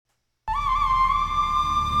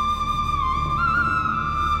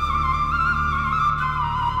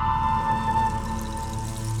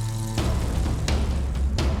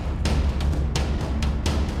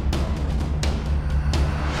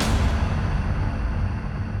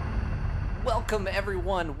Welcome,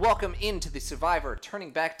 everyone. Welcome into the Survivor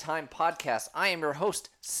Turning Back Time podcast. I am your host,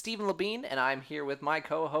 Stephen Labine, and I'm here with my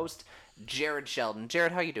co-host, Jared Sheldon.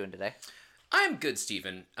 Jared, how are you doing today? I'm good,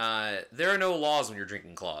 Stephen. There are no laws when you're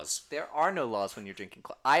drinking claws. There are no laws when you're drinking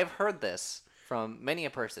claws. I have heard this from many a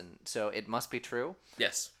person, so it must be true.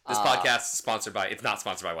 Yes. This podcast is sponsored by... It's not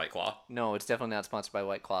sponsored by White Claw. No, it's definitely not sponsored by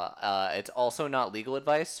White Claw. It's also not legal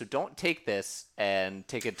advice, so don't take this and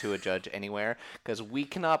take it to a judge anywhere, because we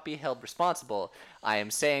cannot be held responsible. I am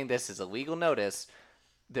saying this is a legal notice.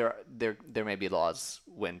 There may be laws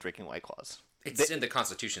when drinking White Claws. It's in the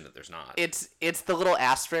Constitution that there's not. It's the little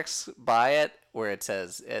asterisk by it where it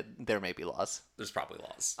says there may be laws. There's probably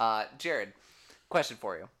laws. Jared, question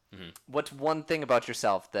for you. Mm-hmm. What's one thing about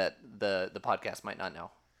yourself that the podcast might not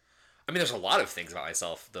know? I mean, there's a lot of things about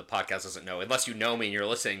myself the podcast doesn't know, unless you know me and you're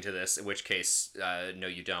listening to this, in which case, no,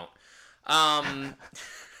 you don't.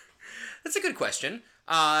 That's a good question.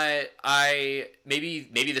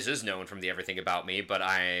 Maybe this is known from the Everything About Me, but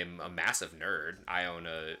I'm a massive nerd. I own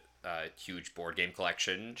a huge board game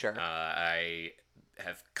collection. Sure. I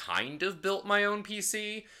have kind of built my own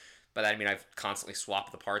PC, but I mean, I've constantly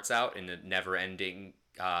swapped the parts out in a never-ending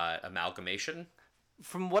amalgamation.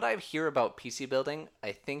 From what I hear about PC building,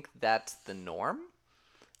 I think that's the norm.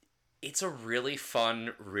 It's a really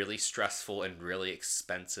fun, really stressful, and really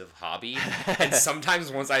expensive hobby. And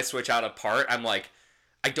sometimes once I switch out a part, I'm like,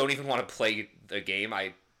 I don't even want to play the game.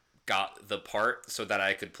 I got the part so that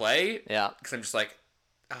I could play. Yeah. Because I'm just like,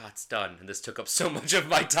 it's done. And this took up so much of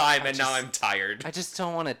my time, and now I'm tired. I just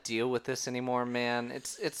don't want to deal with this anymore, man.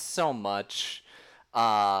 It's so much.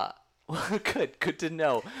 Good to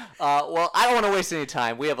know. Well, I don't want to waste any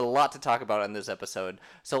time. We have a lot to talk about in this episode.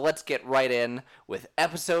 So let's get right in with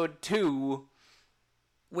episode 2.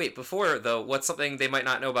 Wait, before, though, what's something they might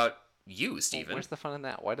not know about you, Stephen? Well, where's the fun in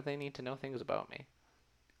that? Why do they need to know things about me?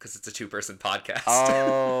 Because it's a 2-person podcast.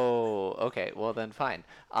 Oh, okay. Well, then fine.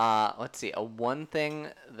 Let's see. One thing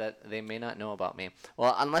that they may not know about me.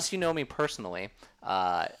 Well, unless you know me personally,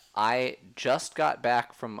 I just got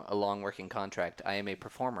back from a long working contract. I am a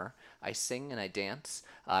performer. I sing and I dance.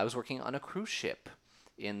 I was working on a cruise ship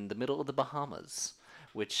in the middle of the Bahamas,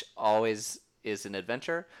 which always is an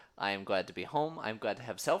adventure. I am glad to be home. I'm glad to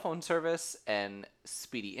have cell phone service and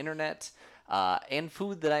speedy internet and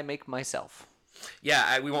food that I make myself.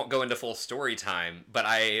 Yeah, we won't go into full story time, but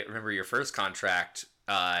I remember your first contract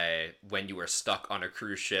when you were stuck on a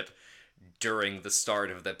cruise ship during the start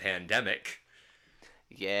of the pandemic.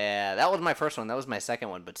 Yeah, that was my first one. That was my second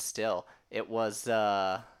one, but still, it was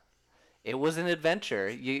an adventure.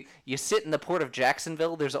 You sit in the port of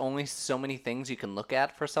Jacksonville. There's only so many things you can look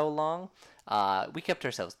at for so long. We kept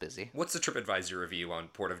ourselves busy. What's the TripAdvisor review on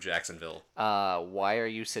Port of Jacksonville? Why are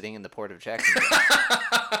you sitting in the port of Jacksonville?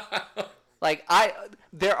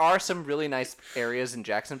 There are some really nice areas in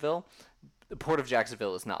Jacksonville. The Port of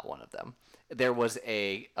Jacksonville is not one of them. There was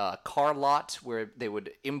a car lot where they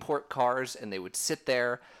would import cars and they would sit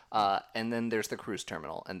there, and then there's the cruise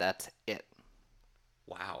terminal, and that's it.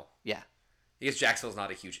 Wow. Yeah. I guess Jacksonville's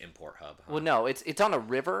not a huge import hub. Huh? Well, no, it's on a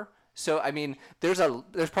river, so I mean, there's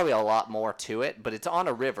probably a lot more to it, but it's on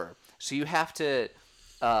a river, so you have to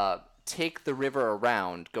take the river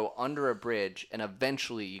around, go under a bridge, and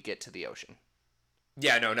eventually you get to the ocean.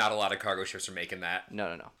 Yeah, no, not a lot of cargo ships are making that.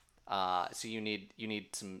 No. So you need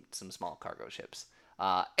some small cargo ships.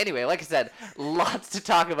 Anyway, like I said, lots to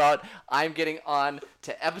talk about. I'm getting on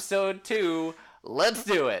to episode 2. Let's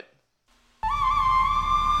do it.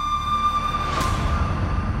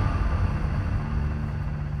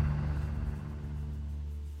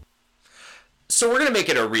 So we're going to make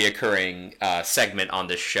it a reoccurring segment on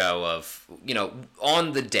this show of,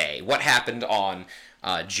 on the day, what happened on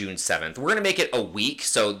June 7th. We're going to make it a week,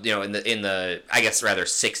 so, in the I guess, rather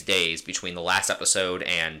 6 days between the last episode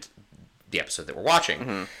and the episode that we're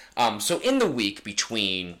watching. Mm-hmm. So in the week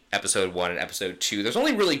between episode 1 and episode 2, there's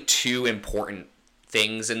only really 2 important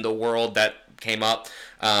things in the world that came up.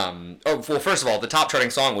 First of all, the top charting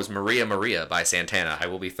song was Maria Maria by Santana. I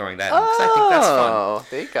will be throwing that in because I think that's fun. Oh,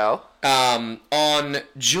 there you go. On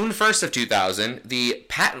June 1st of 2000, the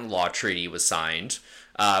Patent Law Treaty was signed,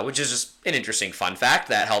 which is just an interesting fun fact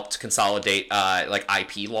that helped consolidate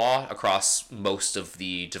IP law across most of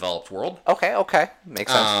the developed world. Okay.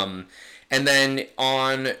 Makes sense. And then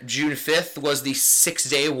on June 5th was the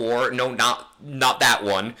 6-Day War. No, not that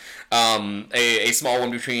one. A small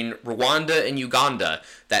one between Rwanda and Uganda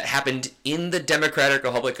that happened in the Democratic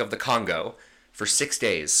Republic of the Congo for 6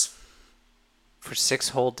 days. For 6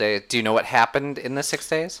 whole days. Do you know what happened in the 6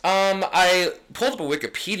 days? I pulled up a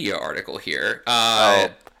Wikipedia article here.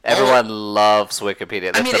 Everyone loves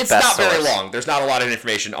Wikipedia. That's the it's best not source. very long. There's not a lot of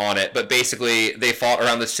information on it, but basically they fought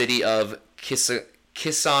around the city of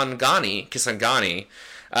Kisangani,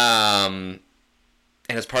 and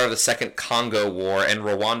as part of the Second Congo War, and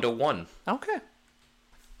Rwanda won. Okay.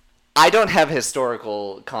 I don't have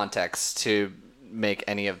historical context to make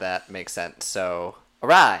any of that make sense, so...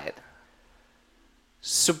 Alright.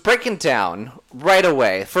 So breaking down, right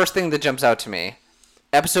away, first thing that jumps out to me,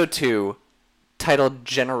 Episode 2, titled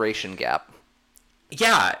Generation Gap.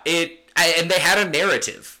 Yeah, and they had a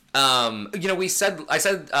narrative. I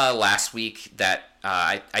said last week that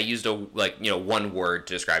I used one word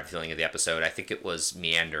to describe the feeling of the episode. I think it was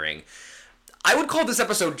meandering. I would call this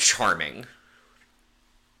episode charming.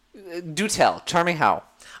 Do tell. Charming how?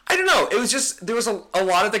 I don't know. It was just, there was a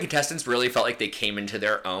lot of the contestants really felt like they came into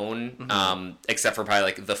their own, except for probably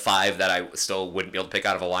like the 5 that I still wouldn't be able to pick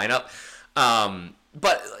out of a lineup.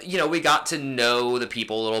 But, we got to know the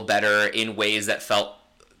people a little better in ways that felt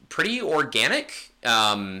pretty organic.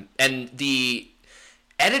 And the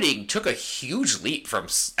editing took a huge leap from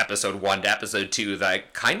episode 1 to episode 2 that I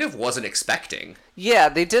kind of wasn't expecting. Yeah,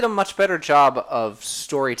 they did a much better job of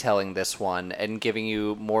storytelling this one and giving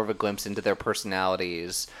you more of a glimpse into their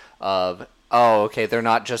personalities of, oh, okay, they're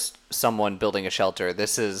not just someone building a shelter.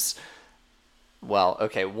 This is... Well,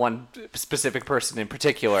 okay, one specific person in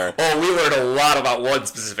particular. Oh, we learned a lot about one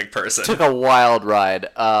specific person. Took a wild ride.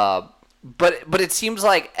 But it seems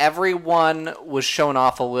like everyone was shown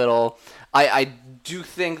off a little. I do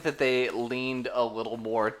think that they leaned a little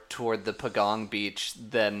more toward the Pagong Beach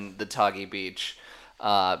than the Tagi Beach,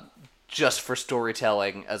 just for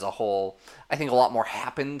storytelling as a whole. I think a lot more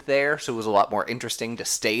happened there, so it was a lot more interesting to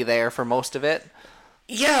stay there for most of it.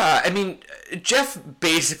 Yeah, I mean, Jeff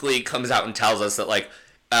basically comes out and tells us that, like,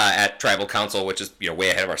 at Tribal Council, which is, way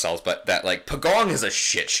ahead of ourselves, but that, like, Pagong is a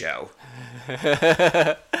shit show.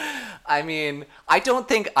 I mean, I don't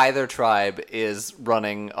think either tribe is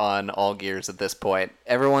running on all gears at this point.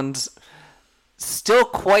 Everyone's still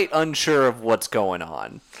quite unsure of what's going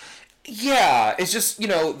on. Yeah, it's just,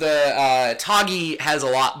 the Tagi has a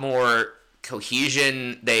lot more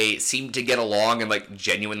cohesion. They seem to get along and, like,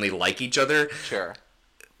 genuinely like each other. Sure.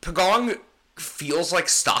 Pagong feels like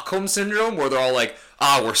Stockholm Syndrome, where they're all like,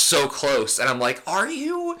 we're so close. And I'm like, are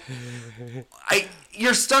you?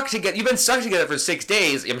 You're stuck together. You've been stuck together for 6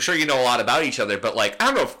 days. I'm sure you know a lot about each other, but, like, I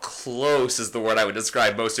don't know if close is the word I would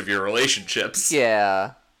describe most of your relationships.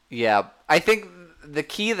 Yeah. I think the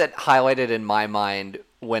key that highlighted in my mind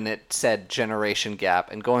when it said generation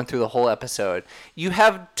gap and going through the whole episode, you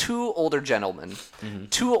have 2 older gentlemen. Mm-hmm.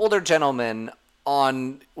 2 older gentlemen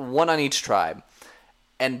one on each tribe.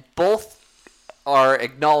 And both are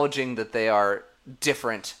acknowledging that they are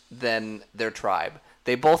different than their tribe.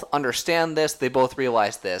 They both understand this, they both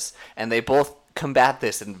realize this, and they both combat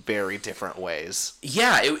this in very different ways.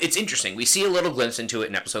 Yeah, it's interesting. We see a little glimpse into it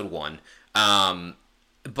in episode 1.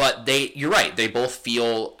 But you're right, they both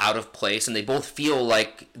feel out of place, and they both feel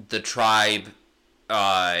like the tribe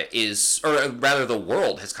or rather the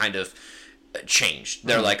world has kind of changed.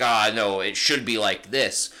 They're like, no, it should be like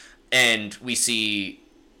this. And we see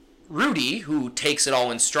Rudy, who takes it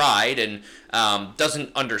all in stride and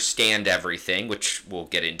doesn't understand everything, which we'll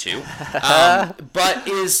get into, but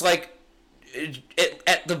is like,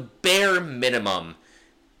 at the bare minimum,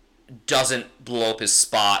 doesn't blow up his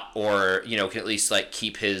spot, or can at least like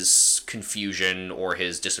keep his confusion or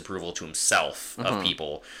his disapproval to himself of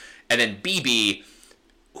people. And then BB,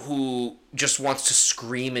 who just wants to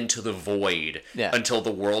scream into the void until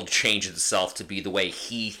the world changes itself to be the way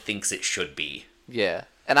he thinks it should be. Yeah.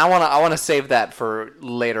 And I want to save that for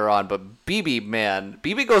later on, but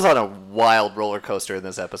BB goes on a wild roller coaster in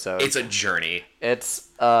this episode. It's a journey. It's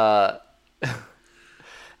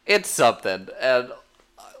it's something. And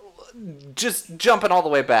just jumping all the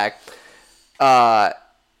way back, right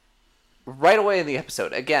away in the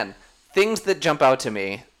episode, again, things that jump out to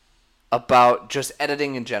me about just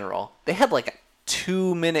editing in general. They had like a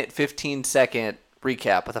 2-minute, 15-second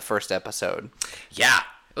recap of the first episode. Yeah.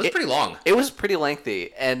 It was pretty long. It was pretty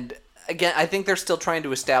lengthy. And again, I think they're still trying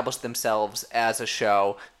to establish themselves as a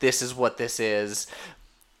show. This is what this is.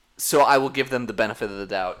 So I will give them the benefit of the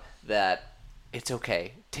doubt that it's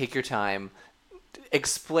okay. Take your time.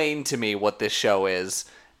 Explain to me what this show is.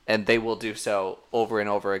 And they will do so over and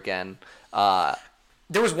over again.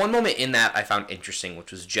 There was one moment in that I found interesting,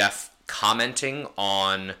 which was Jeff commenting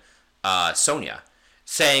on Sonia.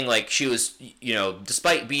 Saying, like, she was,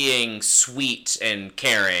 despite being sweet and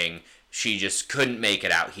caring, she just couldn't make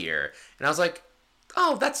it out here. And I was like,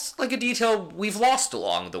 oh, that's like a detail we've lost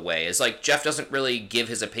along the way. Is like Jeff doesn't really give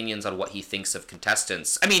his opinions on what he thinks of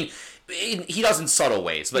contestants. I mean, he does in subtle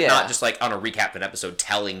ways, but not just like on a recap of an episode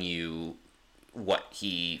telling you why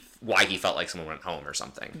he felt like someone went home or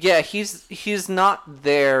something. Yeah, he's not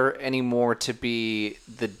there anymore to be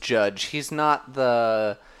the judge. He's not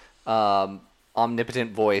the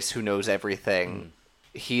omnipotent voice who knows everything.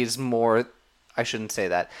 He's more, I shouldn't say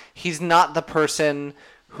that. He's not the person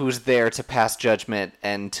who's there to pass judgment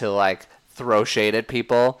and to like throw shade at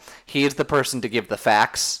people. He's the person to give the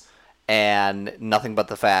facts and nothing but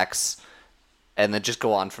the facts, and then just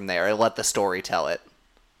go on from there and let the story tell it.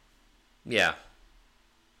 Yeah.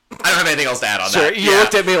 I don't have anything else to add on sure, that. You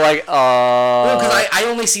looked at me like, Well, because I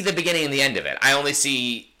only see the beginning and the end of it. I only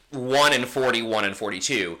see 1 and 40, 1 and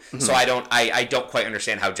 42. So I don't quite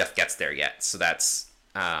understand how Jeff gets there yet. So that's...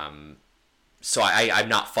 So I'm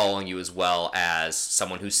not following you as well as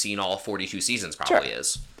someone who's seen all 42 seasons probably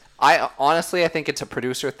is. I think it's a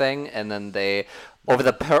producer thing, and then they over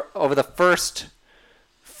the first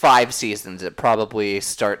 5 seasons, it probably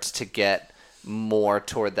starts to get more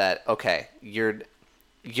toward that. Okay,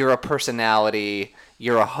 you're a personality,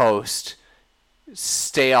 you're a host.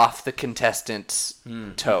 Stay off the contestants'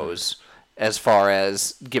 toes as far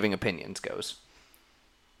as giving opinions goes.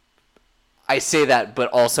 I say that,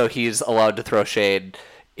 but also he's allowed to throw shade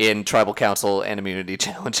in tribal council and immunity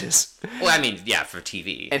challenges. Well, I mean, yeah, for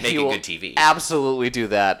TV, and making he will good TV. Absolutely do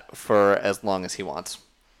that for as long as he wants.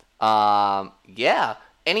 Yeah.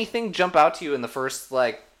 Anything jump out to you in the first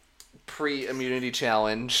like pre-immunity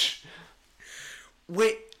challenge?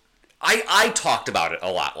 Wait, I talked about it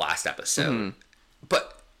a lot last episode,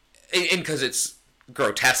 but because it's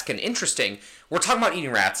grotesque and interesting. We're talking about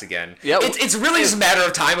eating rats again. Yeah, it's really just a matter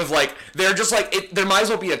of time of like they're just like there might as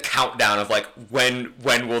well be a countdown of like when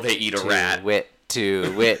will they eat a rat?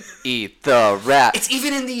 Eat the rat. It's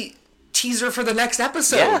even in the teaser for the next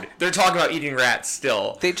episode. Yeah. They're talking about eating rats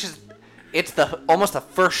still. It's almost the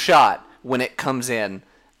first shot when it comes in.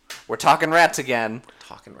 We're talking rats again.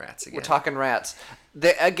 We're talking rats.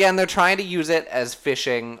 They're trying to use it as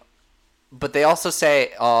fishing, but they also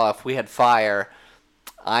say, "Oh, if we had fire,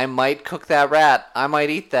 I might cook that rat. I might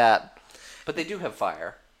eat that." But they do have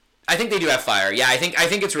fire. I think they do have fire. Yeah, I think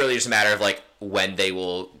it's really just a matter of like when they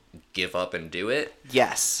will give up and do it.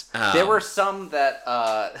 Yes. There were some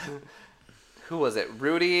that who was it?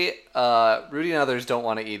 Rudy and others don't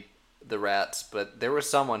want to eat the rats, but there was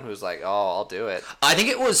someone who was like, "Oh, I'll do it." I think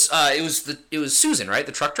it was Susan, right?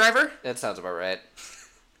 The truck driver? That sounds about right.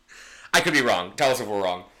 I could be wrong. Tell us if we're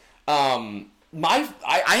wrong. I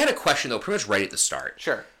had a question though, pretty much right at the start.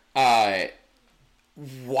 Sure. Why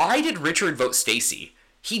did Richard vote Stacy?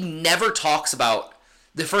 He never talks about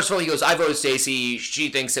the first of all. He goes, "I voted Stacy. She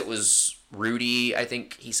thinks it was Rudy." I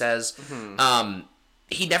think he says. Mm-hmm.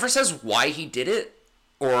 He never says why he did it,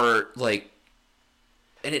 or like,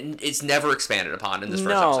 and it's never expanded upon in this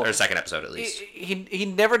first episode, or second episode at least. He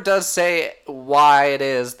never does say why it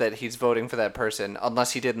is that he's voting for that person,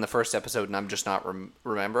 unless he did in the first episode, and I'm just not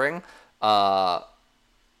remembering. But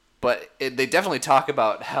they definitely talk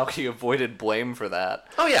about how he avoided blame for that.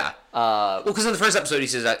 Oh yeah. Well, because in the first episode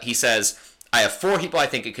he says, "I have 4 people I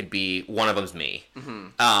think it could be. One of them's me."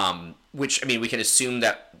 Mm-hmm. Which I mean, we can assume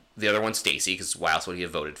that the other one's Stacy, because why else would he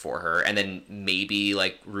have voted for her? And then maybe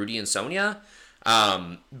like Rudy and Sonia.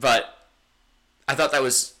 But I thought that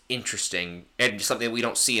was interesting and something that we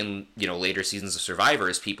don't see in later seasons of Survivor.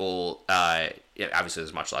 Is people obviously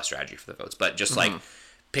there's much less strategy for the votes, but just like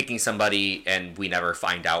picking somebody and we never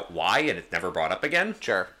find out why and it's never brought up again.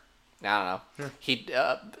 Sure. I don't know. He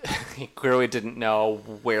clearly didn't know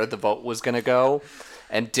where the vote was going to go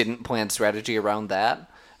and didn't plan strategy around that.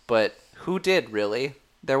 But who did, really?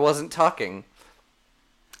 There wasn't talking.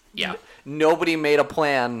 Yeah. Nobody made a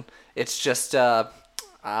plan. It's just, I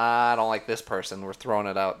don't like this person. We're throwing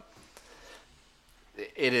it out.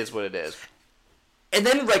 It is what it is. And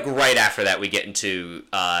then, like, right after that, we get into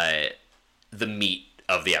the meat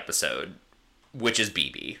of the episode, which is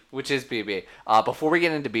BB. Before we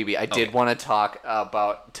get into BB, I did want to talk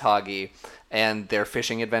about Toggy and their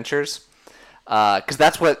fishing adventures. Because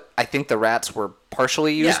that's what I think the rats were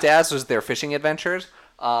partially used as, was their fishing adventures.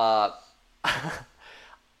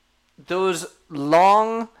 Those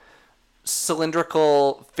long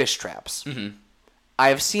cylindrical fish traps. Mm-hmm.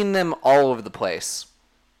 I've seen them all over the place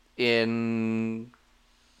in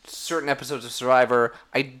certain episodes of Survivor.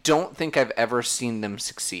 I don't think I've ever seen them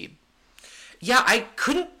succeed. Yeah, I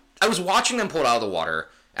was watching them pull it out of the water,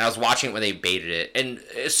 and I was watching it when they baited it, and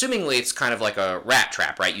assumingly it's kind of like a rat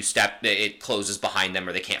trap, right? You step, it closes behind them,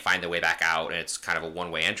 or they can't find their way back out, and it's kind of a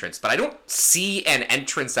one-way entrance. But I don't see an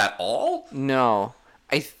entrance at all. No.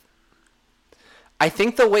 I I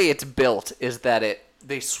think the way it's built is that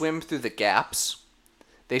they swim through the gaps.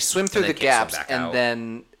 They swim through the gaps and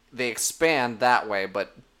then they expand that way,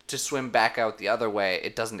 but to swim back out the other way,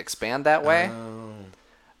 it doesn't expand that way.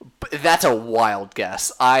 But that's a wild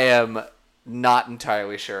guess. I am not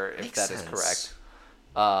entirely sure if that is correct.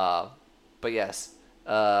 But yes,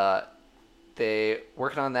 they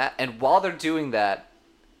working on that, and while they're doing that,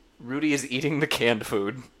 Rudy is eating the canned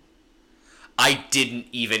food. I didn't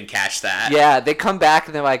even catch that. Yeah, they come back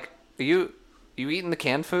and they're like, "Are you eating the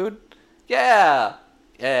canned food?" Yeah.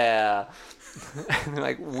 And they're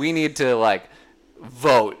like, "We need to like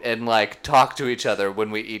vote and like talk to each other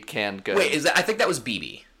when we eat canned goods." Wait, I think that was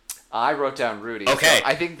BB. I wrote down Rudy. Okay. So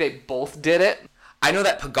I think they both did it. I know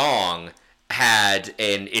that Pagong had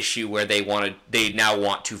an issue where they now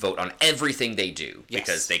want to vote on everything they do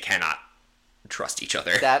because they cannot trust each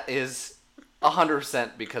other. That is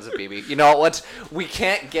 100% because of BB. You know what? We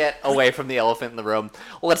can't get away from the elephant in the room.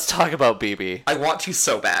 Let's talk about BB. I want to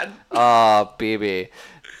so bad. BB.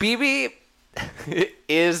 BB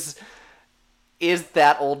is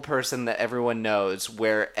that old person that everyone knows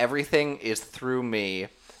where everything is through me.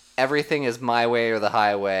 Everything is my way or the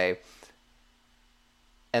highway.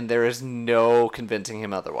 And there is no convincing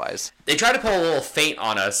him otherwise. They try to pull a little feint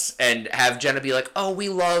on us and have Jenna be like, "Oh, we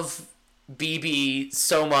love BB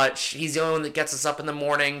so much. He's the only one that gets us up in the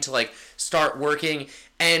morning to like start working."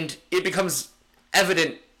 And it becomes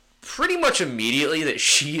evident pretty much immediately that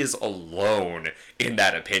she is alone in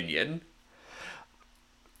that opinion.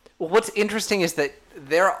 Well, what's interesting is that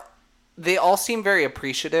they all seem very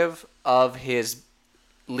appreciative of his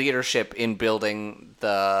leadership in building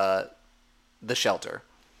the shelter.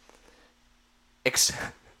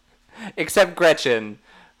 Except Gretchen,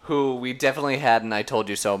 who we definitely had an "I told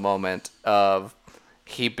you so" moment of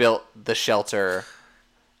he built the shelter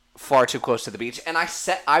far too close to the beach. And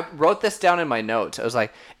I wrote this down in my notes. I was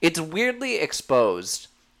like, it's weirdly exposed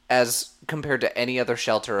as compared to any other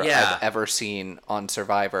shelter I've ever seen on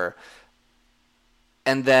Survivor.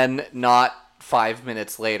 And then not 5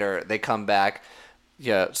 minutes later, they come back.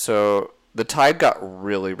 Yeah, so the tide got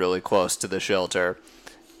really, really close to the shelter.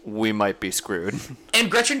 We might be screwed. And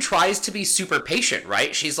Gretchen tries to be super patient,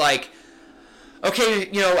 right? She's like, okay,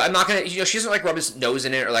 I'm not going to, she doesn't like rub his nose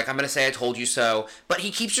in it or like, I'm going to say I told you so. But he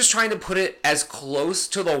keeps just trying to put it as close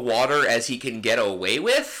to the water as he can get away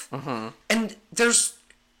with. Mm-hmm. And there's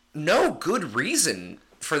no good reason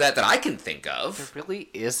for that I can think of. There really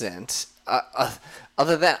isn't.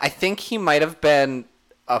 Other than, I think he might have been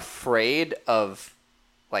afraid of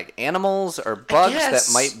like animals or bugs that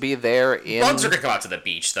might be there in... Bugs are going to come out to the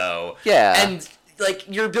beach, though. Yeah. And, like,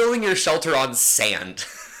 you're building your shelter on sand.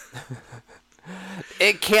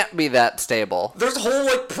 It can't be that stable. There's whole,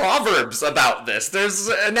 like, proverbs about this. There's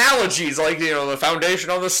analogies, like, the foundation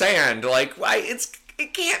on the sand. Like,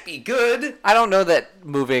 it can't be good. I don't know that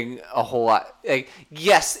moving a whole lot... Like,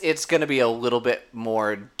 yes, it's going to be a little bit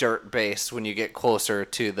more dirt-based when you get closer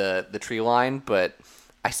to the tree line, but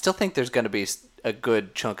I still think there's going to be a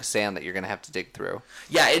good chunk of sand that you're going to have to dig through.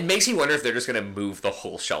 Yeah, it makes me wonder if they're just going to move the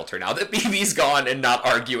whole shelter now that BB's gone and not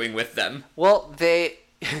arguing with them. Well, they,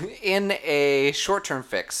 in a short-term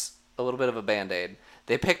fix, a little bit of a Band-Aid,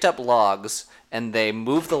 they picked up logs and they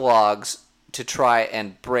moved the logs to try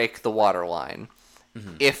and break the water line.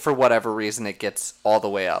 Mm-hmm. If for whatever reason it gets all the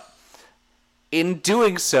way up. In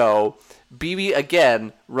doing so, BB,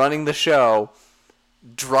 again, running the show,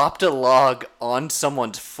 dropped a log on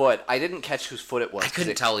someone's foot. I didn't catch whose foot it was. I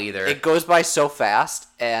couldn't tell either. It goes by so fast,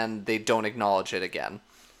 and they don't acknowledge it again.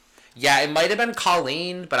 Yeah, it might have been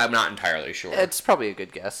Colleen, but I'm not entirely sure. It's probably a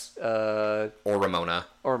good guess. Or Ramona.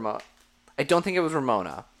 I don't think it was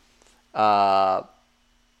Ramona. But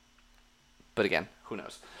again, who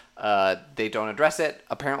knows? They don't address it.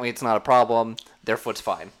 Apparently, it's not a problem. Their foot's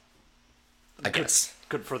fine. I guess.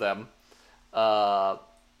 Good for them.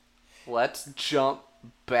 Let's jump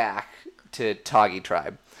back to Toggy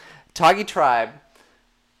Tribe. Toggy Tribe,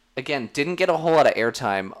 again, didn't get a whole lot of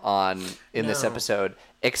airtime in this episode,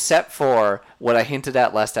 except for what I hinted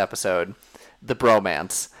at last episode, the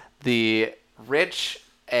bromance. The Rich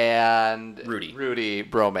and Rudy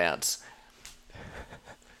bromance.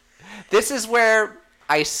 This is where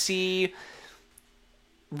I see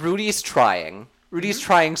Rudy's trying. Rudy's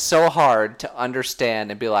trying so hard to understand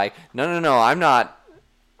and be like, no, I'm not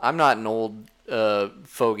an old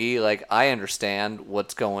fogey. Like, I understand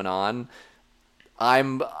what's going on.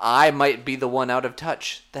 I might be the one out of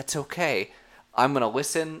touch. That's okay. I'm gonna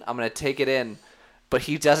listen. I'm gonna take it in. But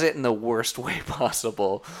he does it in the worst way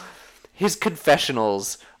possible. His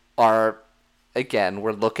confessionals are, again,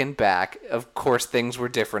 we're looking back. Of course, things were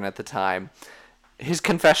different at the time. his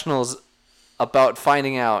confessionals about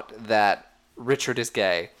finding out that Richard is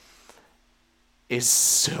gay is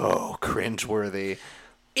so cringeworthy.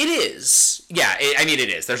 It is. Yeah, I mean, it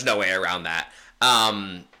is. There's no way around that.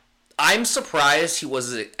 I'm surprised he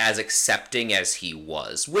was as accepting as he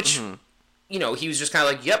was, which, you know, he was just kind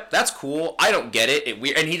of like, yep, that's cool. I don't get it.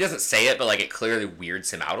 And he doesn't say it, but, like, it clearly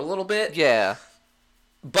weirds him out a little bit. Yeah.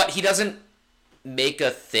 But he doesn't make a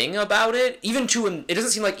thing about it. Even to him, it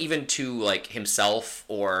doesn't seem like even to, like, himself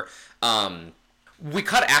or, we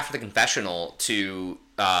cut after the confessional to,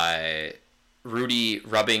 Rudy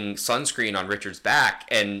rubbing sunscreen on Richard's back,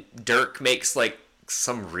 and Dirk makes, like,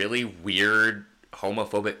 some really weird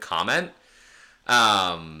homophobic comment.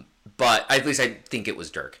 But at least I think it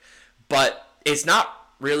was Dirk. But it's not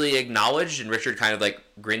really acknowledged, and Richard kind of, like,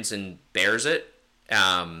 grins and bears it.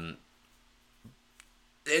 And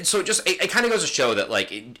so it kind of goes to show that,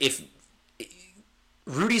 like, if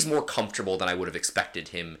Rudy's more comfortable than I would have expected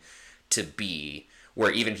him to be,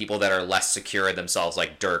 where even people that are less secure in themselves,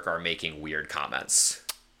 like Dirk, are making weird comments.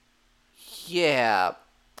 Yeah.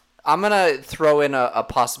 I'm going to throw in a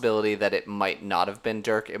possibility that it might not have been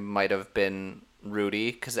Dirk. It might have been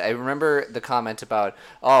Rudy. Because I remember the comment about,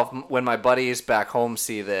 oh, when my buddies back home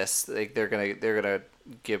see this, like, they're gonna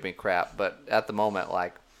give me crap. But at the moment,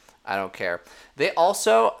 like, I don't care. They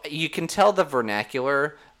also, you can tell the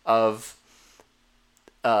vernacular of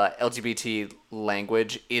LGBT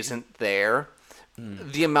language isn't there.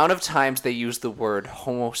 The amount of times they use the word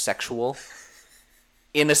homosexual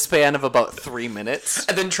in a span of about 3 minutes.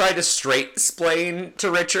 And then try to straight-splain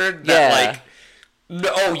to Richard that, like,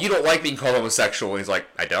 no, you don't like being called homosexual. And he's like,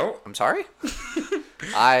 I don't? I'm sorry?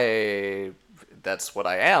 That's what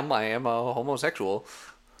I am. I am a homosexual.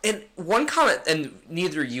 And one comment, and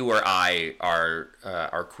neither you or I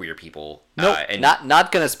are queer people. No,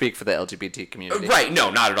 not going to speak for the LGBT community. Right,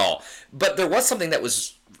 no, not at all. But there was something that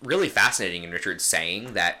was really fascinating in Richard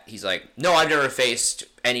saying that he's like, no, I've never faced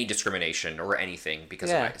any discrimination or anything because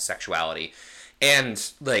of my sexuality.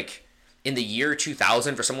 And, like, in the year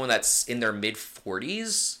 2000, for someone that's in their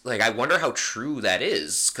mid-40s, like, I wonder how true that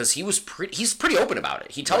is, because he's pretty open about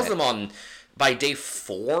it. He tells them by day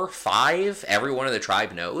 4, 5, everyone in the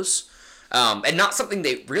tribe knows. And not something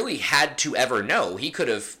they really had to ever know. He could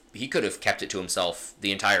have kept it to himself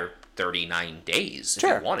the entire 39 days if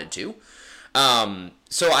he wanted to.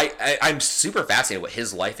 So I'm super fascinated what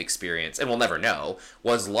his life experience, and we'll never know,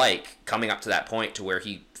 was like coming up to that point to where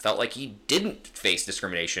he felt like he didn't face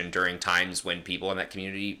discrimination during times when people in that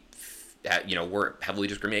community, were heavily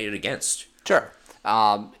discriminated against. Sure.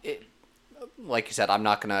 Like you said, I'm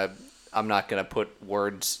not gonna put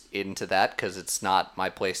words into that because it's not my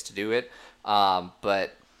place to do it.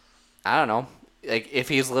 But I don't know. Like, if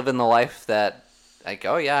he's living the life that, like,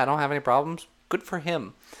 oh yeah, I don't have any problems, good for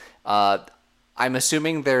him. I'm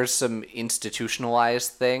assuming there's some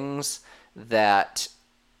institutionalized things that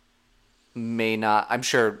may not, I'm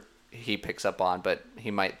sure he picks up on, but he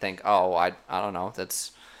might think, oh, I don't know,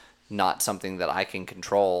 that's not something that I can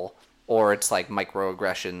control. Or it's like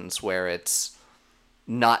microaggressions where it's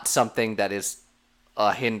not something that is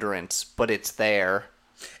a hindrance, but it's there.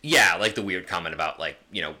 Yeah, like the weird comment about, like,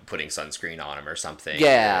 putting sunscreen on him or something.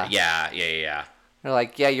 Yeah. Yeah. They're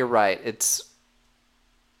like, yeah, you're right.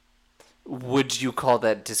 Would you call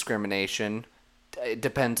that discrimination? It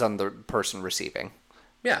depends on the person receiving.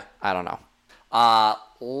 Yeah. I don't know.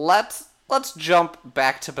 Let's jump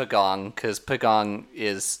back to Pagong, because Pagong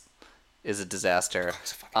is a disaster.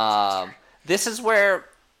 This is where,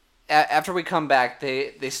 after we come back,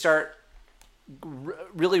 they start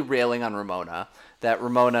really railing on Ramona, that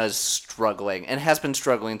Ramona is struggling, and has been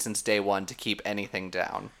struggling since day one to keep anything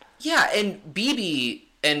down. Yeah, and BB,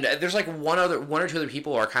 and there's like one or two other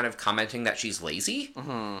people are kind of commenting that she's lazy.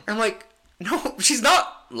 Mm-hmm. I'm like, no, she's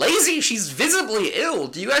not lazy. She's visibly ill.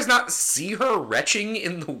 Do you guys not see her retching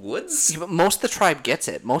in the woods? Yeah, but most of the tribe gets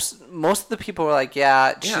it. Most of the people are like,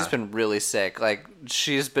 yeah, she's been really sick. Like,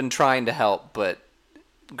 she's been trying to help, but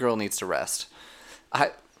girl needs to rest.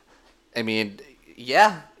 I mean,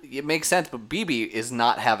 yeah, it makes sense, but BB is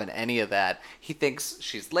not having any of that. He thinks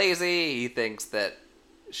she's lazy. He thinks that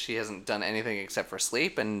she hasn't done anything except for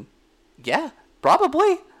sleep, and yeah,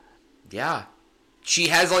 probably. Yeah. She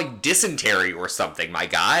has, like, dysentery or something, my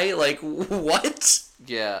guy. Like, what?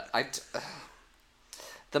 Yeah,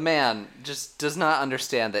 the man just does not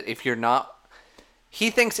understand that if you're not... He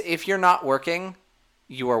thinks if you're not working,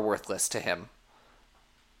 you are worthless to him.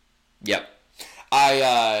 Yep.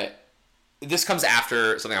 This comes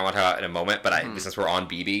after something I want to talk about in a moment, but since we're on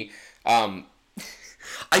BB,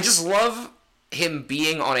 I just love him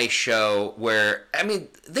being on a show where, I mean,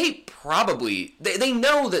 they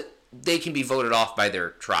know that they can be voted off by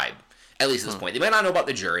their tribe. At least at this point. They might not know about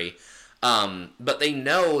the jury, but they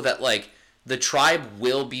know that, like, the tribe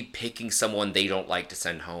will be picking someone they don't like to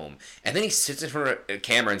send home. And then he sits in front of a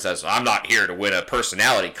camera and says, I'm not here to win a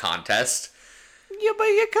personality contest. Yeah, but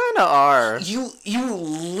you kind of are. You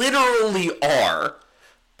literally are.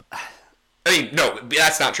 I mean, no,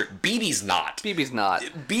 that's not true. BB's not. BB's not.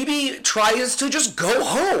 BB tries to just go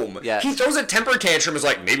home. Yes. He throws a temper tantrum, is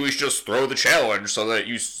like, maybe we should just throw the challenge so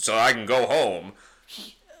I can go home.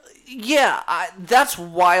 Yeah, that's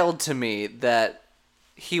wild to me that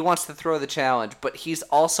he wants to throw the challenge, but he's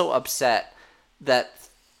also upset that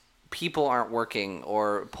people aren't working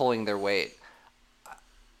or pulling their weight.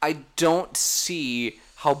 I don't see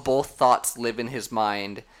how both thoughts live in his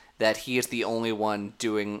mind, that he is the only one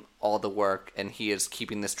doing all the work and he is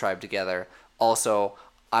keeping this tribe together. Also,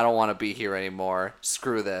 I don't want to be here anymore.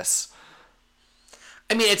 Screw this.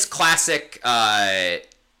 I mean, it's classic,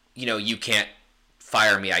 you can't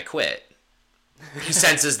fire me, I quit. He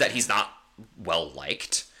senses that he's not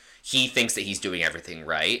well-liked. He thinks that he's doing everything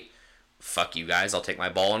right. Fuck you guys, I'll take my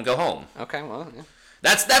ball and go home. Okay, well, yeah.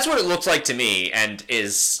 That's what it looks like to me, and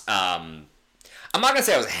is, I'm not going to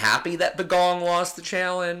say I was happy that Bagong lost the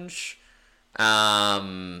challenge, but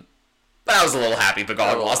I was a little happy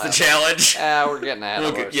Bagong lost the challenge. We're getting ahead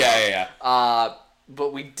of ourselves. Yeah.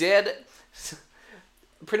 But we did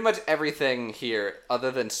pretty much everything here, other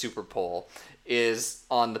than Super Pole, is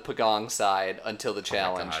on the Pagong side until the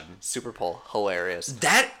challenge. Super Pole, hilarious.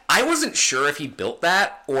 That, I wasn't sure if he built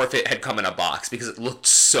that or if it had come in a box because it looked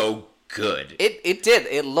so good. It did.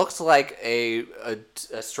 It looked like a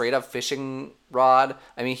straight up fishing rod.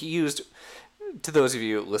 I mean, he used, to those of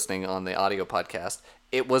you listening on the audio podcast,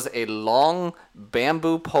 it was a long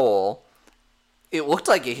bamboo pole. It looked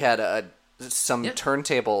like he had some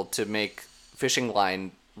turntable to make fishing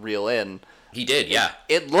line reel in. He did, yeah.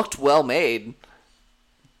 It looked well made.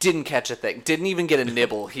 Didn't catch a thing. Didn't even get a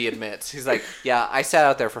nibble, he admits. He's like, yeah, I sat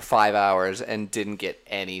out there for 5 hours and didn't get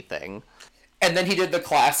anything. And then he did the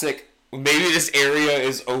classic, maybe this area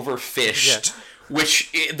is overfished,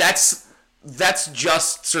 which, that's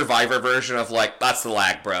just Survivor version of, like, that's the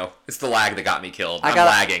lag, bro. It's the lag that got me killed. I'm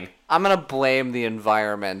lagging. I'm going to blame the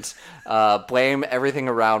environment. Blame everything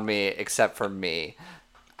around me except for me.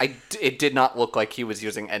 It did not look like he was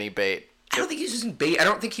using any bait. I don't think he was using bait. I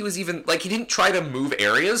don't think he was even, like, he didn't try to move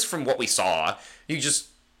areas from what we saw. He just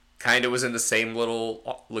kind of was in the same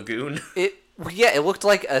little lagoon. It looked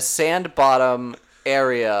like a sand bottom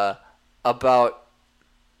area about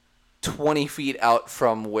 20 feet out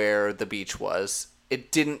from where the beach was. It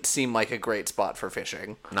didn't seem like a great spot for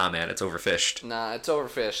fishing. Nah, man, it's overfished. Nah, it's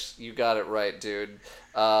overfished. You got it right, dude.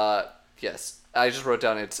 Yes. I just wrote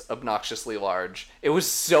down it's obnoxiously large. It was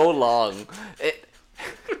so long.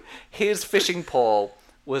 His fishing pole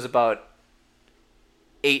was about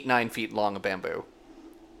 8-9 feet long of bamboo.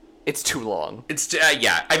 It's too long. It's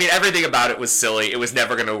yeah. I mean, everything about it was silly. It was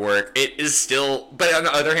never going to work. It is still, but on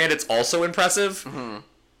the other hand, it's also impressive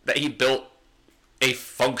that he built a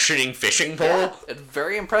functioning fishing pole. Yeah, it's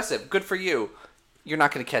very impressive. Good for you. You're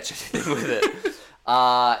not going to catch anything with it.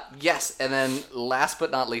 Yes, and then last but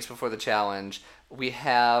not least before the challenge, we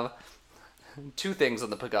have two things on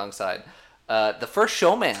the Pagong side. The first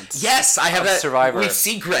showmance. Yes, I have that. Survivor. We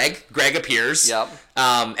see Greg. Greg appears. Yep.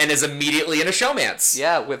 And is immediately in a showmance.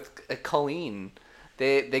 Yeah, with Colleen.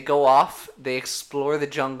 They go off. They explore the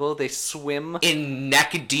jungle. They swim in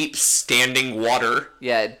neck deep standing water.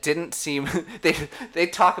 Yeah, it didn't seem. They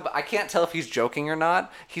talk about. I can't tell if he's joking or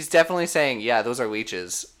not. He's definitely saying, "Yeah, those are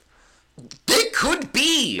leeches." They could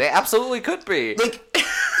be. They absolutely could be. Like,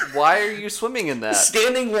 why are you swimming in that?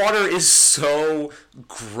 Standing water is so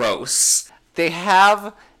gross. They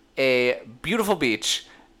have a beautiful beach,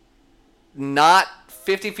 not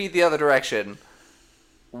 50 feet the other direction.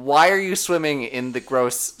 Why are you swimming in the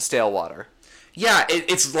gross, stale water? Yeah,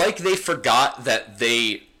 it's like they forgot that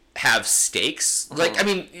they have stakes. Mm-hmm. Like, I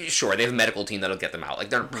mean, sure, they have a medical team that'll get them out. Like,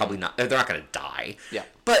 they're probably not. They're not going to die. Yeah,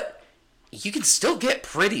 but you can still get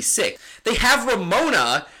pretty sick. They have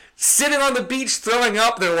Ramona sitting on the beach throwing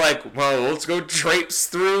up. They're like, well, let's go traipse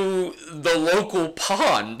through the local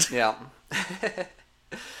pond. Yeah.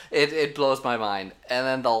 It blows my mind. And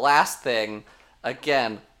then the last thing,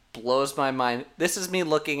 again, blows my mind. This is me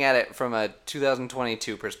looking at it from a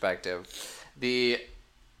 2022 perspective.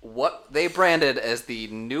 What they branded as the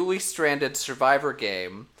newly stranded Survivor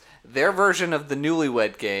game, their version of the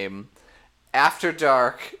Newlywed Game, After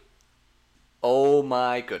Dark. Oh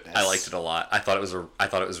my goodness! I liked it a lot. I thought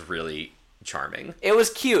it was really charming. It was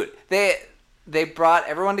cute. They brought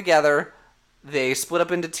everyone together. They split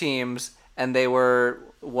up into teams, and they were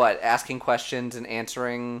asking questions and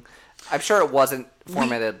answering. I'm sure it wasn't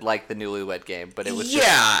formatted like the Newlywed Game, but it was. Yeah,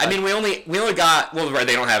 just, I mean, we only got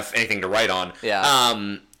they don't have anything to write on.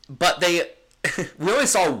 Yeah. But we only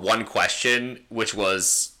saw one question, which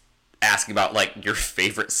was asking about like your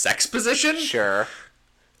favorite sex position. Sure.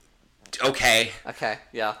 Okay. Okay.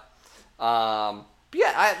 Yeah.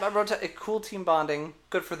 Yeah. I wrote cool team bonding.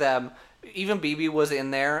 Good for them. Even BB was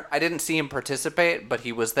in there. I didn't see him participate, but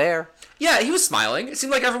he was there. Yeah, he was smiling. It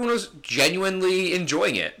seemed like everyone was genuinely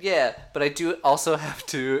enjoying it. Yeah, but I do also have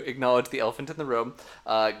to acknowledge the elephant in the room.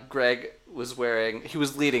 Greg was wearing. He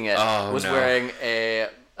was leading it. Was wearing a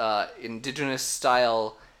indigenous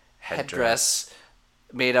style headdress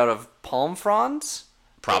made out of palm fronds.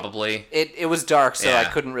 Probably. It was dark, so I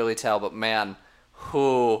couldn't really tell. But man,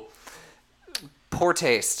 poor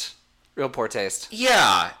taste. Real poor taste.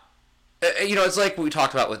 Yeah. It's like we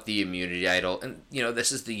talked about with the immunity idol, and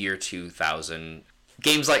this is the year 2000.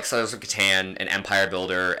 Games like Settlers of Catan and Empire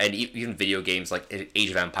Builder, and even video games like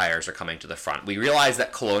Age of Empires are coming to the front. We realized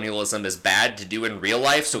that colonialism is bad to do in real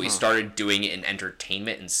life, so we started doing it in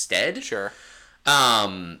entertainment instead. Sure.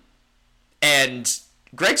 And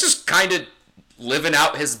Greg's just kind of living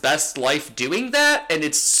out his best life doing that, and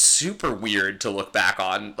it's super weird to look back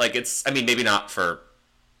on. Like, maybe not for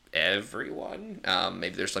everyone.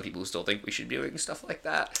 Maybe there's some people who still think we should be doing stuff like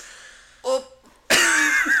that.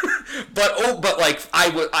 But like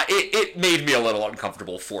it made me a little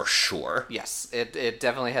uncomfortable for sure. Yes, it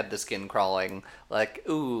definitely had the skin crawling. Like,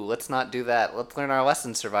 ooh, let's not do that. Let's learn our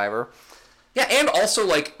lesson, Survivor. Yeah, and also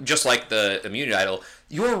like just like the immunity idol,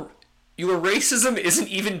 your racism isn't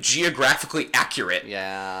even geographically accurate.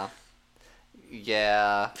 Yeah.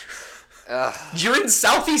 You're in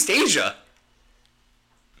Southeast Asia.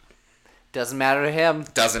 Doesn't matter to him.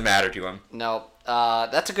 Doesn't matter to him. No.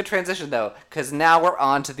 That's a good transition, though, because now we're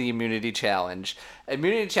on to the Immunity Challenge.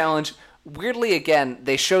 Immunity Challenge, weirdly, again,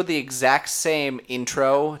 they showed the exact same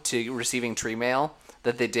intro to receiving tree mail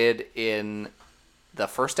that they did in the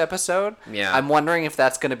first episode. Yeah. I'm wondering if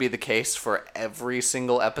that's going to be the case for every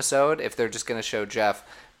single episode, if they're just going to show Jeff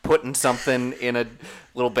putting something in a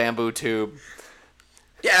little bamboo tube.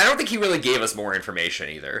 Yeah, I don't think he really gave us more information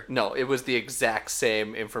either. No, it was the exact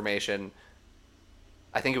same information.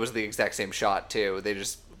 I think it was the exact same shot, too. They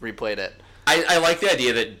just replayed it. I like the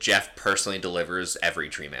idea that Jeff personally delivers every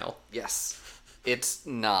tree mail. Yes. It's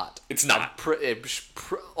not. It's not.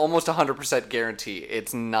 Almost 100% guarantee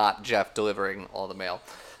it's not Jeff delivering all the mail.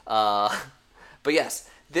 But yes,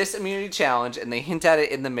 this immunity challenge, and they hint at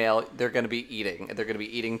it in the mail, they're going to be eating. They're going to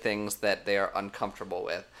be eating things that they are uncomfortable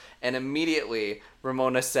with. And immediately,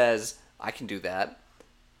 Ramona says, I can do that.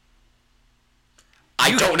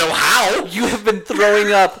 I don't know how. You have been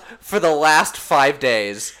throwing up for the last 5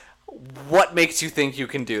 days. What makes you think you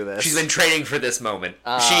can do this? She's been training for this moment.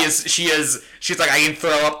 She's like, I can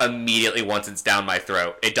throw up immediately once it's down my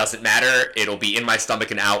throat. It doesn't matter. It'll be in my stomach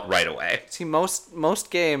and out right away. See, most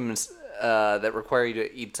games that require you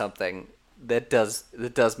to eat something, that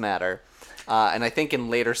does matter. And I think in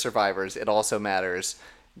later Survivors, it also matters.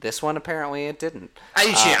 This one, apparently, it didn't.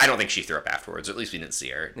 I don't think she threw up afterwards. Or at least we didn't see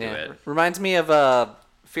her do it. Reminds me of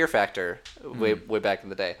Fear Factor way back in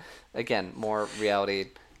the day. Again, more reality.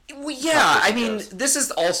 Well, yeah, I mean, this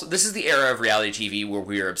is the era of reality TV where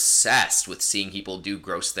we are obsessed with seeing people do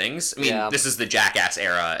gross things. I mean, this is the Jackass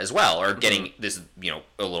era as well, or getting this,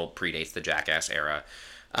 a little predates the Jackass era.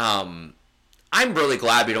 I'm really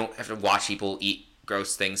glad we don't have to watch people eat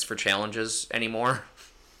gross things for challenges anymore.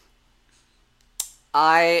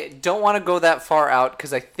 I don't want to go that far out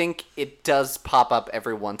because I think it does pop up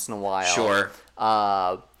every once in a while. Sure.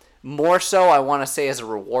 More so, I want to say as a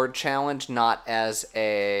reward challenge, not as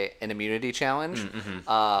an immunity challenge.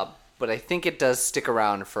 Mm-hmm. But I think it does stick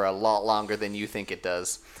around for a lot longer than you think it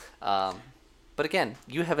does. But again,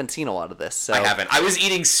 you haven't seen a lot of this. So. I haven't. I was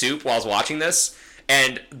eating soup while I was watching this,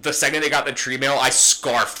 and the second they got the tree mail, I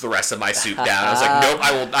scarfed the rest of my soup down. I was like, nope,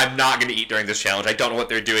 I'm not going to eat during this challenge. I don't know what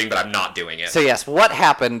they're doing, but I'm not doing it. So yes, what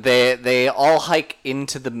happened? They all hike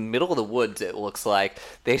into the middle of the woods, it looks like.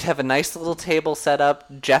 They have a nice little table set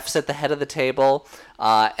up. Jeff's at the head of the table,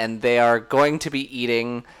 and they are going to be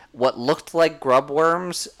eating what looked like grub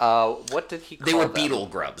worms. What did he call them? They were beetle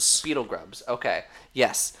grubs. Beetle grubs, okay.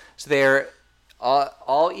 Yes. So they're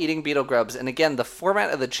all eating beetle grubs. And again, the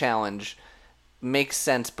format of the challenge makes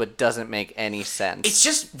sense but doesn't make any sense. It's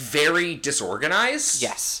just very disorganized.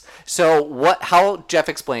 Yes. So how Jeff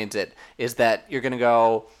explains it is that you're going to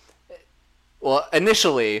go... Well,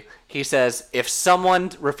 initially, he says, if someone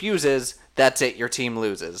refuses, that's it, your team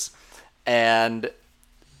loses. And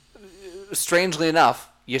strangely enough,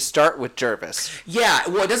 You start with Jervis. Yeah,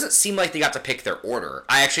 well, it doesn't seem like they got to pick their order.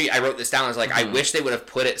 I wrote this down. I was like, I wish they would have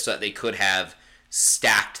put it so that they could have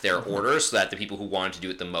stacked their orders so that the people who wanted to do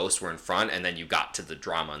it the most were in front, and then you got to the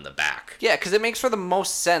drama in the back. Yeah, because it makes for the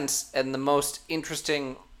most sense and the most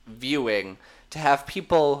interesting viewing to have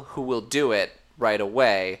people who will do it right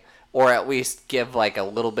away, or at least give like a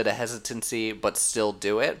little bit of hesitancy but still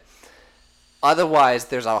do it. Otherwise,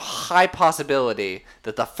 there's a high possibility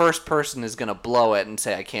that the first person is going to blow it and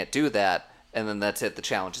say, I can't do that, and then that's it, the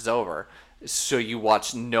challenge is over. So you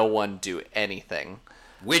watch no one do anything.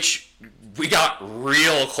 Which we got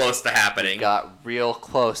real close to happening. Got real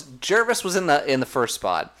close. Jervis was in the first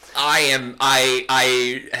spot. I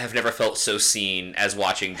have never felt so seen as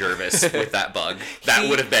watching Jervis with that bug. That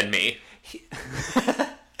would have been me.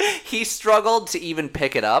 He struggled to even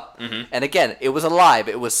pick it up. Mm-hmm. And again, it was alive.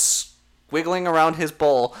 It was wiggling around his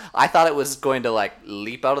bowl. I thought it was going to like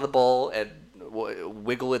leap out of the bowl and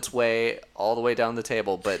wiggle its way all the way down the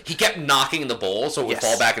table, but he kept knocking the bowl so it would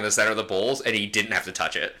fall back in the center of the bowls, and he didn't have to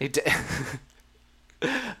touch it. He did.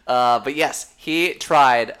 But yes, he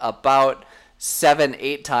tried about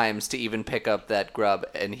 7-8 times to even pick up that grub,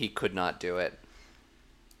 and he could not do it.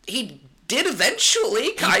 He did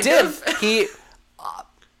eventually, kind he did. of. He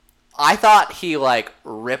I thought he like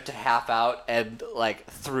ripped half out and like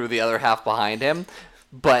threw the other half behind him,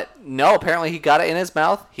 but no, apparently he got it in his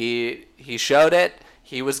mouth. He showed it.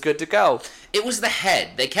 He was good to go. It was the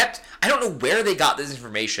head. They kept... I don't know where they got this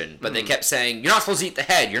information, but they kept saying, you're not supposed to eat the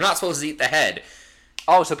head. You're not supposed to eat the head.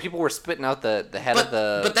 Oh, so people were spitting out the head of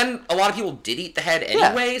the... But then a lot of people did eat the head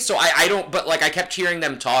anyway, so I don't... But, like, I kept hearing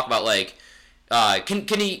them talk about, like, can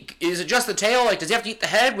he... Is it just the tail? Like, does he have to eat the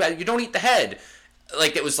head? Well, you don't eat the head.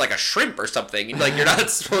 Like, it was like a shrimp or something. Like, you're not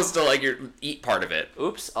supposed to, like, eat part of it.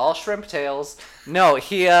 Oops, all shrimp tails. No,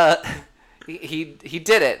 he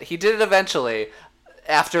did it. He did it eventually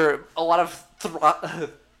after a lot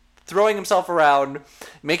of throwing himself around,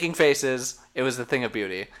 making faces. It was the thing of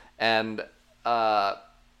beauty. And I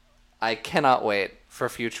cannot wait for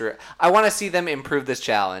future. I want to see them improve this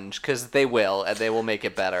challenge because they will, and they will make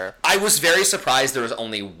it better. I was very surprised there was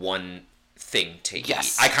only one thing to eat.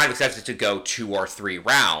 Yes. I kind of expected it to go 2 or 3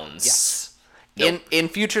 rounds. Yes. Nope. In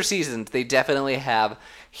future seasons, they definitely have,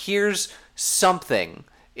 here's something.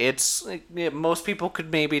 It's most people could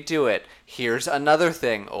maybe do it. Here's another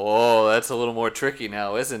thing. Oh, that's a little more tricky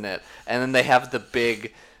now, isn't it? And then they have the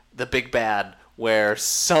big bad where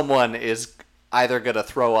someone is either going to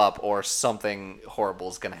throw up or something horrible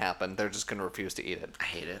is going to happen. They're just going to refuse to eat it. I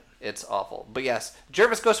hate it. It's awful. But yes,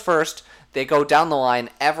 Jervis goes first. They go down the line.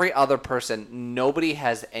 Every other person, nobody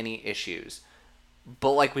has any issues.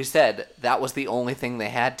 But like we said, that was the only thing they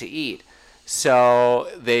had to eat. So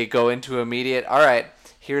they go into immediate, all right,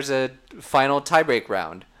 here's a final tiebreak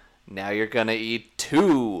round. Now you're going to eat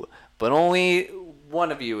 2, but only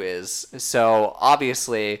one of you is. So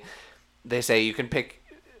obviously, they say you can pick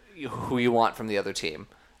who you want from the other team.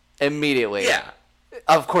 Immediately. Yeah.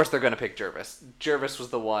 Of course they're going to pick Jervis. Jervis was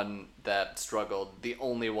the one that struggled, the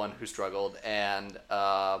only one who struggled, and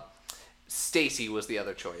Stacy was the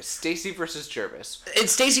other choice. Stacy versus Jervis. And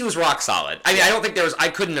Stacy was rock solid. I mean, I don't think I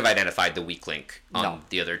couldn't have identified the weak link on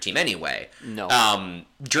the other team anyway. No.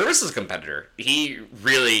 Jervis is a competitor. He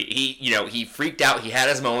freaked out. He had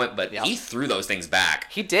his moment, but he threw those things back.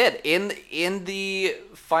 He did. In the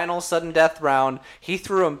final sudden death round, he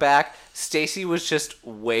threw him back. Stacy was just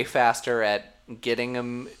way faster at getting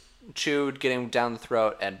him chewed, getting him down the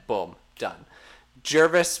throat, and boom, done.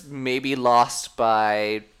 Jervis maybe lost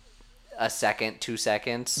by a second, 2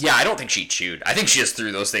 seconds. Yeah, I don't think she chewed. I think she just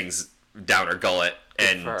threw those things down her gullet,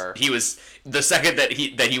 and he was the second that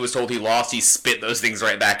he was told he lost, he spit those things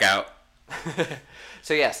right back out.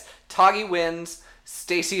 So yes, Toggy wins.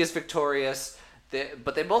 Stacy is victorious,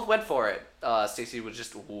 but they both went for it. Stacy was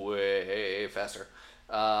just way faster.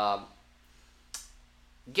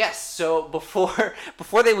 Yes, so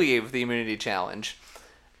before they leave the immunity challenge,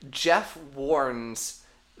 Jeff warns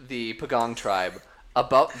the Pagong tribe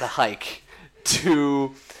about the hike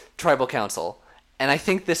to tribal council. And I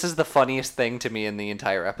think this is the funniest thing to me in the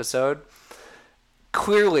entire episode.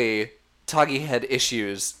 Clearly, Toggy had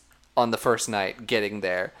issues on the first night getting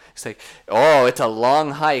there. It's like, oh, it's a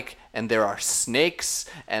long hike, and there are snakes,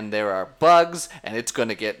 and there are bugs, and it's going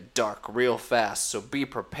to get dark real fast, so be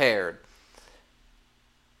prepared.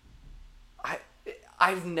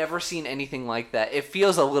 I've never seen anything like that. It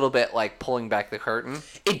feels a little bit like pulling back the curtain.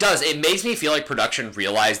 It does. It makes me feel like production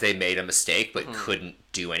realized they made a mistake but couldn't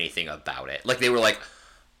do anything about it. Like, they were like,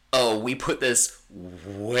 oh, we put this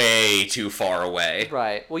way too far away.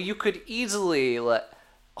 Right. Well, you could easily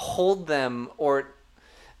hold them, or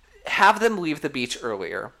have them leave the beach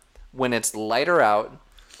earlier when it's lighter out,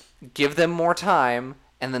 give them more time,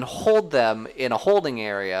 and then hold them in a holding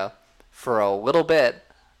area for a little bit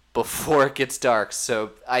before it gets dark.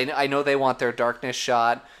 So I know they want their darkness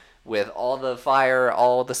shot with all the fire,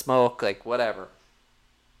 all the smoke, like whatever.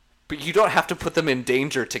 But you don't have to put them in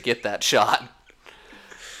danger to get that shot.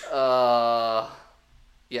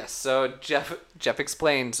 Yes, so Jeff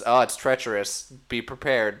explains, oh, it's treacherous, be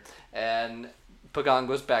prepared. And Pagan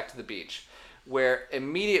goes back to the beach, where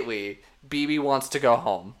immediately BB wants to go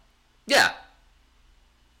home. Yeah.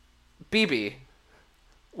 BB,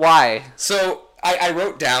 why? So I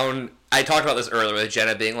wrote down, I talked about this earlier with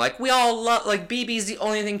Jenna being like, we all love, like, BB's the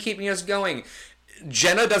only thing keeping us going.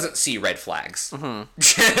 Jenna doesn't see red flags.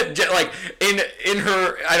 Mm-hmm. Like, in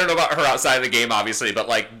her, I don't know about her outside of the game, obviously, but,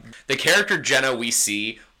 like, the character Jenna we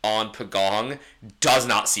see on Pagong does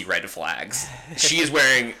not see red flags. She is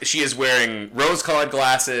wearing rose-colored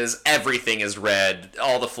glasses, everything is red,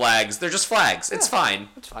 all the flags, they're just flags. Yeah, it's fine.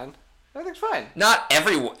 It's fine. Everything's fine. Not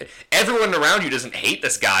everyone around you doesn't hate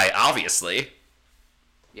this guy, obviously.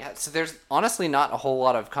 Yeah, so there's honestly not a whole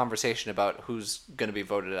lot of conversation about who's going to be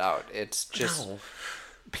voted out. It's just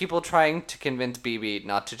people trying to convince BB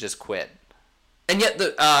not to just quit. And yet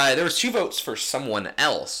there was 2 votes for someone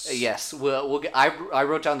else. Yes, I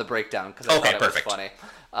wrote down the breakdown because I thought it was funny.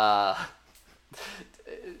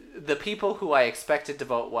 The people who I expected to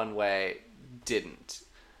vote one way didn't.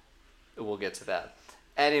 We'll get to that.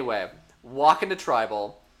 Anyway, walk into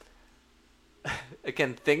Tribal.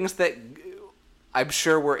 Again, things that I'm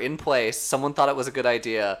sure were in place. Someone thought it was a good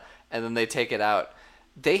idea, and then they take it out.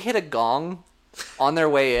 They hit a gong on their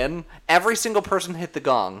way in. Every single person hit the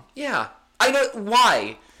gong. Yeah. I know.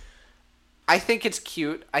 Why? I think it's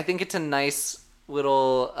cute. I think it's a nice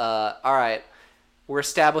little, all right, we're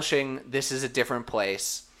establishing this is a different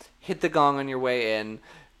place. Hit the gong on your way in.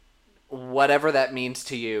 Whatever that means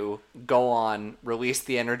to you, go on, release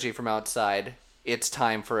the energy from outside. It's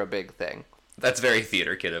time for a big thing. That's very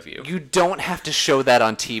theater kid of you. You don't have to show that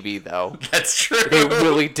on TV, though. That's true. They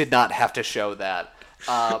really did not have to show that.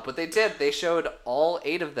 But they did. They showed all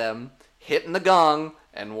 8 of them hitting the gong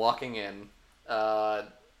and walking in. But,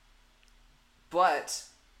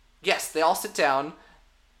 yes, they all sit down.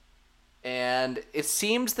 And it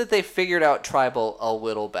seems that they figured out Tribal a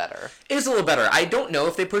little better. It is a little better. I don't know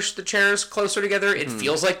if they pushed the chairs closer together. It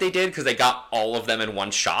feels like they did because they got all of them in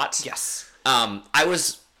one shot. Yes. I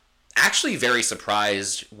was actually very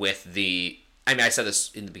surprised with I said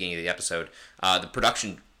this in the beginning of the episode, the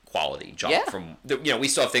production quality jump from, we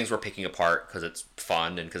still have things we're picking apart because it's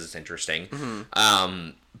fun and because it's interesting. Mm-hmm.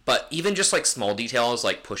 But even just like small details,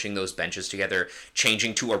 like pushing those benches together,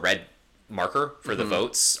 changing to a red marker for the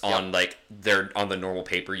votes on on the normal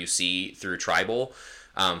paper you see through Tribal,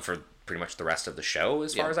 for pretty much the rest of the show,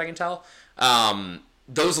 as far as I can tell.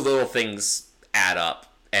 Those little things add up.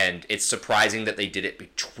 And it's surprising that they did it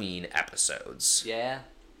between episodes. Yeah.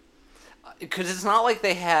 Because it's not like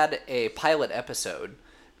they had a pilot episode.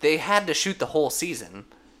 They had to shoot the whole season.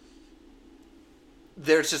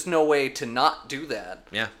 There's just no way to not do that.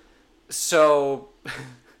 Yeah. So,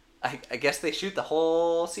 I guess they shoot the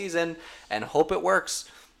whole season and hope it works.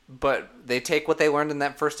 But they take what they learned in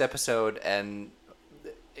that first episode and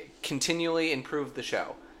continually improve the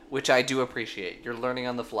show, which I do appreciate. You're learning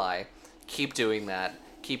on the fly. Keep doing that.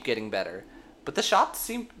 Keep getting better. But the shots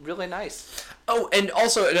seem really nice. Oh, and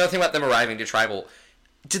also another thing about them arriving to Tribal,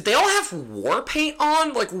 did they all have war paint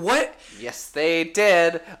on? Like, what? Yes, they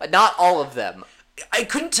did. Not all of them. I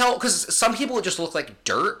couldn't tell, because some people it just looked like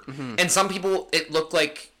dirt, and some people it looked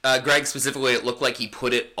like, Greg specifically, it looked like he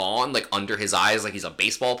put it on, like, under his eyes, like he's a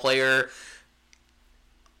baseball player.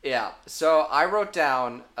 Yeah, so I wrote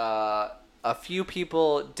down, a few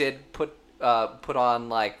people did put on,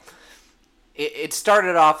 like, it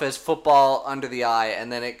started off as football under the eye,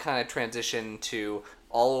 and then it kind of transitioned to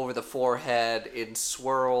all over the forehead, in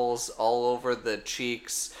swirls, all over the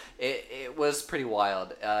cheeks. It was pretty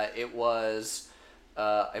wild. It was,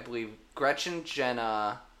 I believe, Gretchen,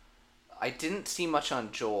 Jenna. I didn't see much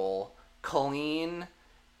on Joel. Colleen,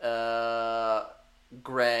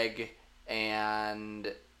 Greg,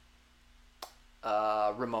 and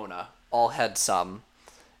Ramona all had some,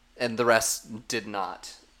 and the rest did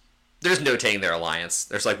not. There's no taking their alliance.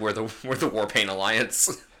 There's like, we're the Warpaint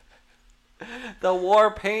Alliance. The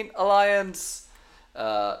Warpaint Alliance.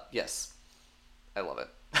 Yes. I love it.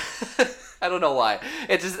 I don't know why.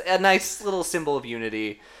 It's just a nice little symbol of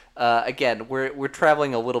unity. Again, we're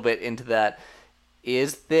traveling a little bit into that.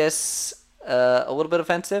 Is this a little bit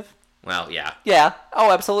offensive? Well, yeah. Yeah. Oh,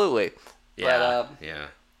 absolutely. Yeah. But, yeah.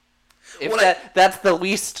 If that's the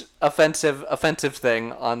least offensive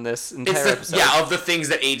thing on this entire episode. Yeah, of the things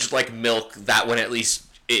that aged like milk, that one at least,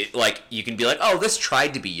 like, you can be like, oh, this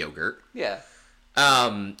tried to be yogurt. Yeah.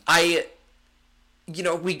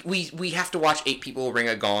 We have to watch 8 people ring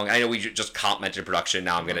a gong. I know we just complimented production.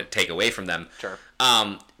 Now I'm going to take away from them. Sure.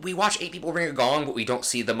 We watch 8 people ring a gong, but we don't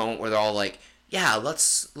see the moment where they're all like, yeah,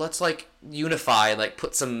 let's like unify and like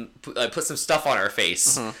put some stuff on our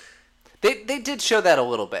face. Mm-hmm. They did show that a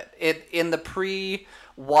little bit. In the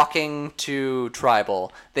pre-walking to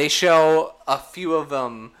Tribal, they show a few of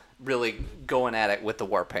them really going at it with the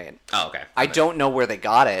war paint. Oh, okay. I don't know where they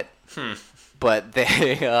got it, but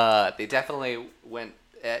they definitely went.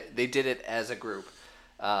 They did it as a group.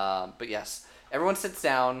 But yes, everyone sits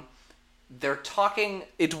down. They're talking.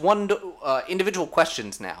 It's one individual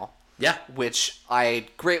questions now. Yeah. Which I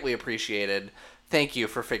greatly appreciated. Thank you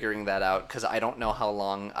for figuring that out, because I don't know how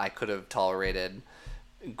long I could have tolerated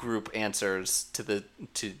group answers to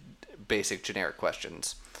basic generic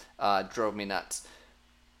questions. Drove me nuts.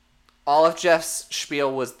 All of Jeff's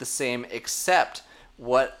spiel was the same, except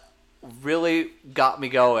what really got me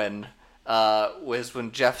going was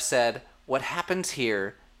when Jeff said, "What happens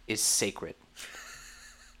here is sacred."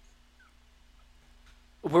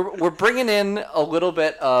 We're bringing in a little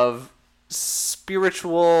bit of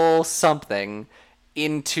spiritual something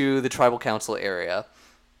into the tribal council area.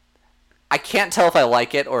 I can't tell if I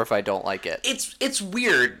like it or if I don't like it. It's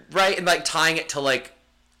weird, right? And like tying it to like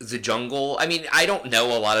the jungle. I mean, I don't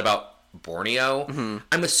know a lot about Borneo. Mm-hmm.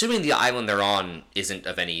 I'm assuming the island they're on isn't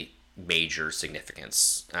of any major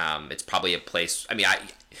significance. It's probably a place. I mean,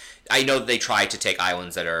 I know they try to take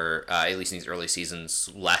islands that are at least in these early seasons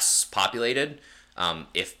less populated,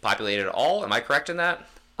 if populated at all. Am I correct in that?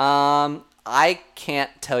 I can't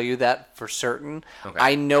tell you that for certain. Okay.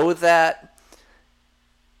 I know that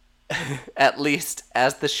at least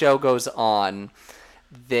as the show goes on,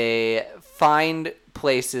 they find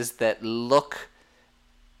places that look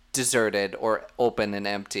deserted or open and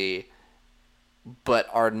empty, but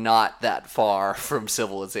are not that far from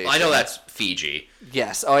civilization. I know that's Fiji.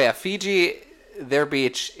 Yes. Oh, yeah. Fiji, their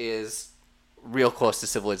beach is real close to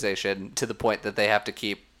civilization, to the point that they have to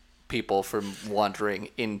keep people from wandering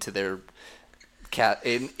into their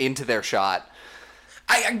into their shot.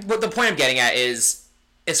 But the point I'm getting at is,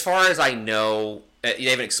 as far as I know, they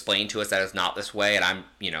haven't explained to us that it's not this way, and I'm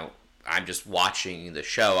just watching the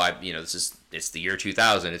show. It's the year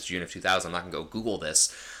 2000. It's June of 2000. I'm not gonna go Google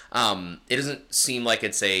this. It doesn't seem like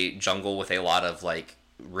it's a jungle with a lot of like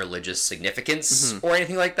religious significance or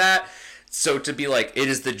anything like that. So to be like, it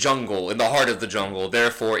is the jungle, in the heart of the jungle,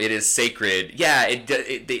 therefore it is sacred. Yeah, it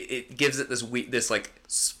gives it this like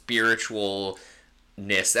spiritualness,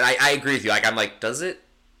 and I agree with you. Like, I'm like, does it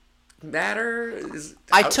matter?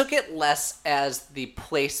 I took it less as the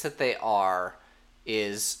place that they are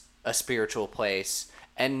is a spiritual place,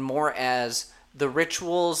 and more as the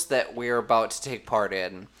rituals that we're about to take part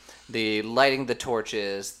in. The lighting the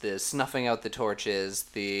torches, the snuffing out the torches,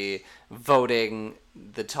 the voting,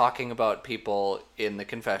 the talking about people in the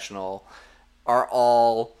confessional are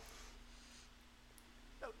all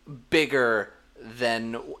bigger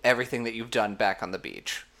than everything that you've done back on the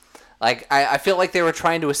beach. Like, I feel like they were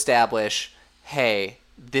trying to establish, hey,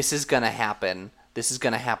 this is going to happen. This is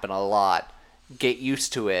going to happen a lot. Get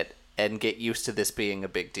used to it, and get used to this being a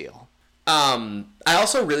big deal. I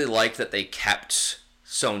also really liked that they kept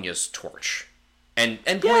Sonya's torch and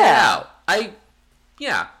pointed it out. I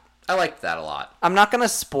liked that a lot. I'm not going to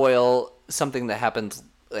spoil something that happens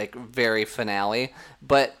like very finale,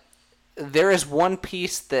 but there is one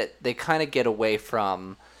piece that they kind of get away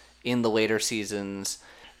from in the later seasons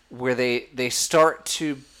where they start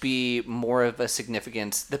to be more of a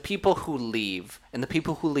significance. The people who leave, and the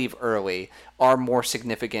people who leave early, are more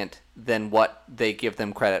significant than what they give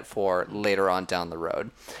them credit for later on down the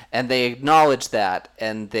road. And they acknowledge that,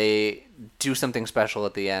 and they do something special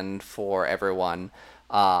at the end for everyone.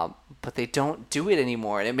 But they don't do it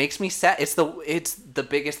anymore, and it makes me sad. It's the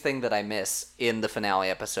biggest thing that I miss in the finale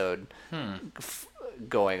episode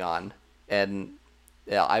going on. And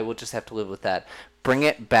yeah, I will just have to live with that. Bring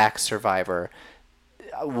it back, Survivor.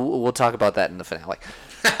 We'll talk about that in the finale.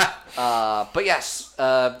 But yes,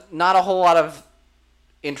 not a whole lot of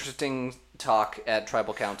interesting talk at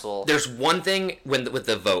Tribal Council. There's one thing with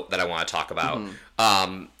the vote that I want to talk about,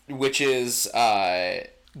 which is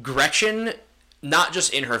Gretchen, not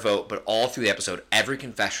just in her vote, but all through the episode, every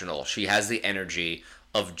confessional, she has the energy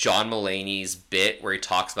of John Mulaney's bit where he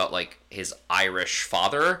talks about like his Irish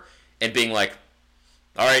father and being like,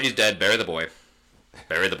 all right, he's dead, bury the boy.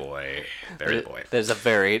 Bury the boy. Bury the boy. There's a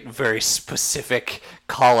very, very specific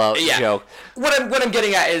call-out joke. What I'm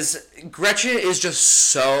getting at is Gretchen is just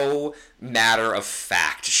so matter of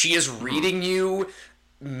fact. She is reading you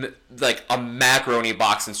like a macaroni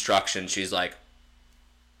box instruction. She's like,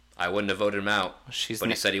 I wouldn't have voted him out, but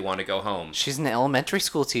he said he wanted to go home. She's an elementary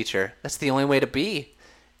school teacher. That's the only way to be.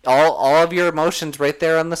 All of your emotions right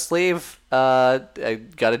there on the sleeve.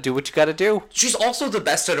 Gotta do what you gotta do. She's also the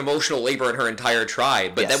best at emotional labor in her entire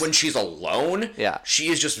tribe, but then when she's alone, she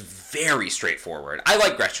is just very straightforward. I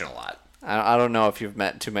like Gretchen a lot. I don't know if you've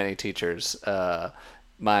met too many teachers.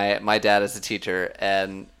 My dad is a teacher,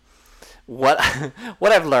 and what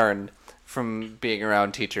I've learned from being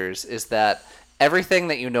around teachers is that everything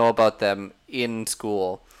that you know about them in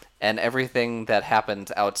school and everything that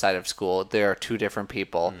happens outside of school, there are two different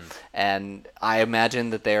people. And I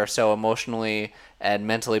imagine that they are so emotionally and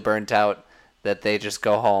mentally burnt out that they just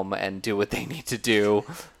go home and do what they need to do.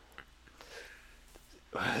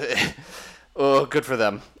 Oh, good for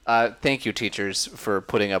them. Thank you, teachers, for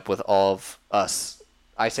putting up with all of us.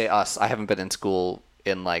 I say us. I haven't been in school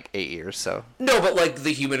in like 8 years, so. No, but like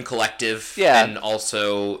the human collective, and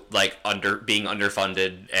also like being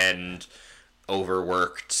underfunded and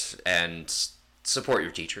overworked, and support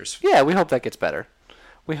your teachers. Yeah, we hope that gets better.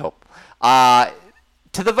 We hope. To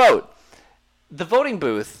the vote. The voting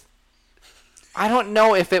booth, I don't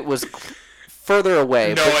know if it was further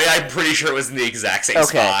away. No, I'm pretty sure it was in the exact same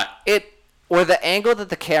spot. Or the angle that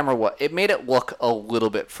the camera was, it made it look a little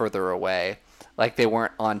bit further away, like they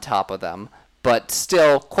weren't on top of them. But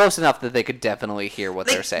still close enough that they could definitely hear what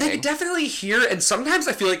they're saying. They could definitely hear, and sometimes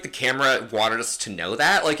I feel like the camera wanted us to know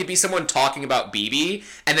that. Like, it'd be someone talking about BB,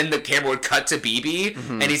 and then the camera would cut to BB,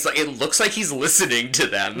 and he's like, it looks like he's listening to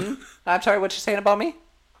them. I'm sorry, what you're saying about me?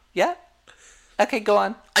 Yeah? Okay, go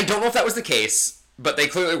on. I don't know if that was the case, but they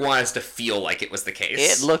clearly want us to feel like it was the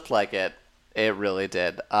case. It looked like it. It really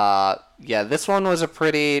did. Yeah, this one was a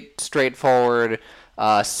pretty straightforward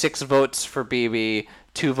 6 votes for BB,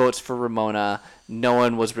 2 votes for Ramona. No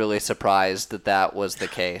one was really surprised that that was the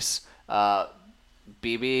case.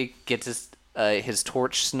 BB gets his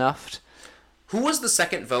torch snuffed. Who was the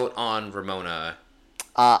second vote on Ramona?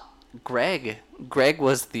 Greg. Greg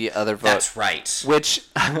was the other vote. That's right. Which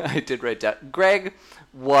I did write down. Greg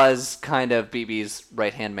was kind of BB's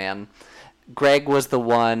right-hand man. Greg was the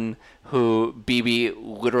one who BB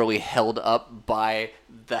literally held up by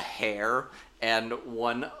the hair, and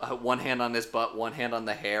one hand on his butt, one hand on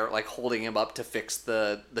the hair, like holding him up to fix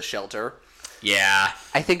the shelter. Yeah.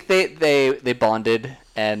 I think they bonded,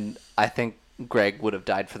 and I think Greg would have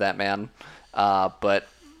died for that man. But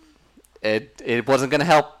it wasn't going to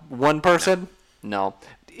help one person. No.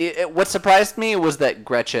 What surprised me was that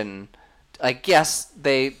Gretchen, like, yes,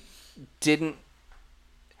 they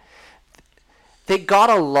got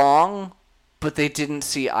along, but they didn't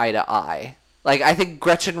see eye to eye. Like, I think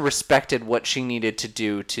Gretchen respected what she needed to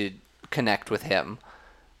do to connect with him.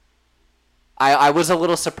 I was a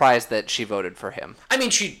little surprised that she voted for him. I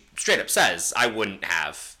mean, she straight up says, I wouldn't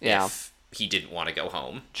have if he didn't want to go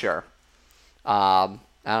home. Sure. I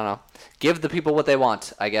don't know. Give the people what they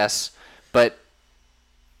want, I guess. But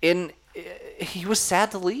he was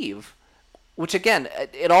sad to leave. Which, again,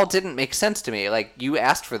 it all didn't make sense to me. Like, you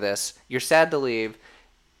asked for this. You're sad to leave.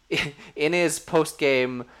 In his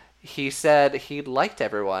post-game, he said he liked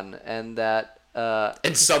everyone and that...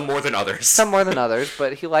 and some more than others. Some more than others,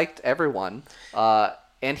 but he liked everyone.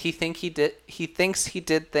 And he thinks he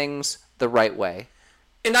did things the right way.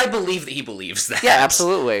 And I believe that he believes that. Yeah,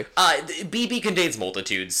 absolutely. BB contains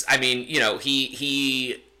multitudes. I mean, you know,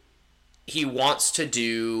 he wants to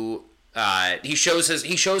do... he shows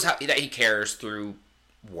how that he cares through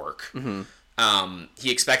work. Mm-hmm.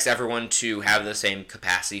 He expects everyone to have the same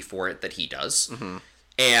capacity for it that he does. Mm-hmm.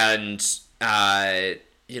 And,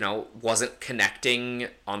 you know, wasn't connecting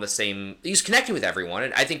on the same... He was connecting with everyone,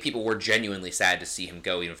 and I think people were genuinely sad to see him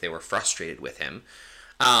go, even if they were frustrated with him.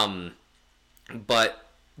 But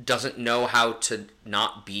doesn't know how to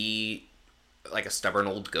not be like a stubborn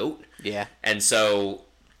old goat. Yeah. And so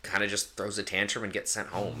kind of just throws a tantrum and gets sent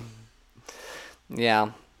home.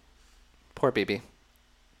 Yeah. Poor BB.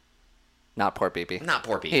 Not poor BB. Not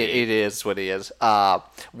poor BB. It is what he is.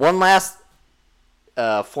 One last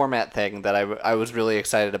format thing that I was really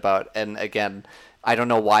excited about, and again, I don't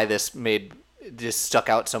know why this stuck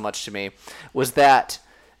out so much to me, was that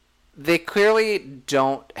they clearly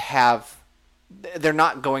don't have... They're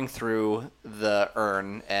not going through the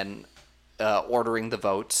urn and ordering the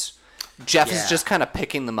votes. Jeff is just kind of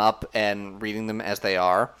picking them up and reading them as they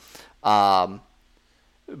are.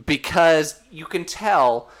 Because you can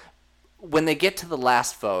tell when they get to the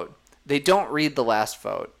last vote, They don't read the last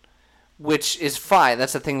vote, which is fine.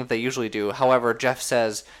 That's the thing that they usually do. However, Jeff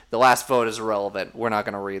says the last vote is irrelevant. We're not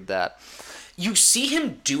going to read that. You see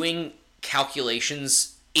him doing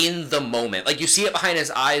calculations in the moment. Like, you see it behind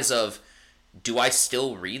his eyes of, do I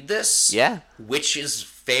still read this? Yeah. Which is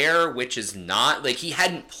fair, which is not. Like, he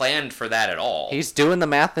hadn't planned for that at all. He's doing the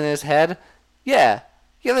math in his head. Yeah,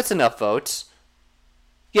 that's enough votes.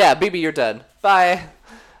 Yeah, BB, you're done. Bye.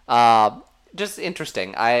 Just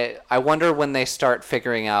interesting. I wonder when they start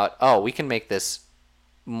figuring out, oh, we can make this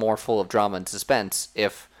more full of drama and suspense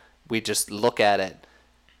if we just look at it,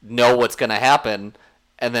 know what's going to happen,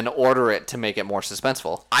 and then order it to make it more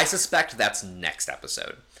suspenseful. I suspect that's next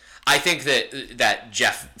episode. I think that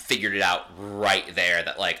Jeff figured it out right there.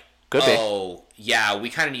 That like, Could be. Oh, yeah, we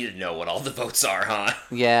kind of need to know what all the votes are, huh?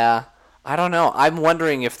 Yeah, I don't know. I'm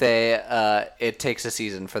wondering if it takes a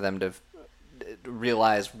season for them to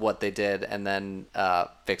realize what they did and then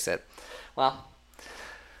fix it. Well,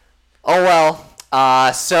 oh well.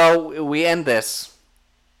 So we end this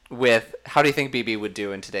with, how do you think BB would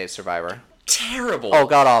do in today's Survivor? Terrible. Oh,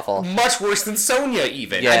 god awful. Much worse than Sonya,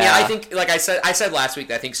 even. Yeah. I mean, I think, like I said last week,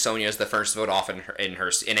 that I think Sonya is the first vote off in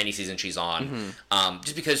any season she's on,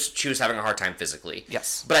 just because she was having a hard time physically.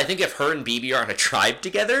 Yes. But I think if her and BB are on a tribe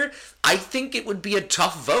together, I think it would be a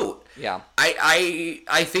tough vote. Yeah.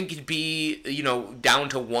 I think it'd be, down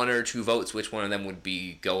to 1 or 2 votes, which one of them would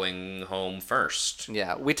be going home first.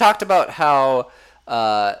 Yeah. We talked about how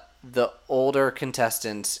the older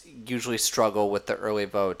contestants usually struggle with the early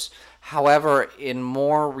votes. However, in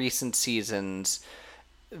more recent seasons,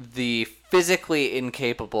 the physically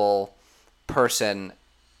incapable person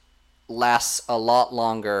lasts a lot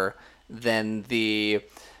longer than the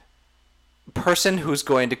person who's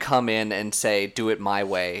going to come in and say, do it my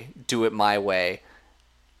way,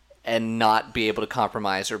 and not be able to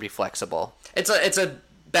compromise or be flexible. It's a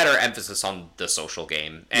better emphasis on the social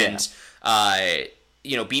game. And,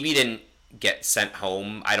 BB didn't get sent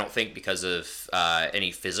home, I don't think, because of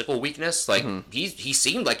any physical weakness. Like, he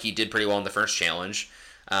seemed like he did pretty well in the first challenge.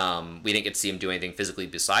 We didn't get to see him do anything physically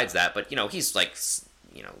besides that, but he's like,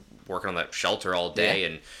 working on that shelter all day,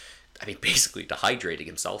 and I mean, basically dehydrating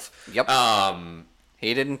himself. Yep.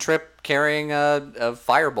 He didn't trip carrying a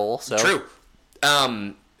fire bowl, so true.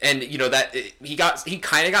 And that he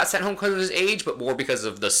kind of got sent home because of his age, but more because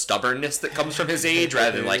of the stubbornness that comes from his age,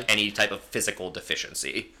 rather than like any type of physical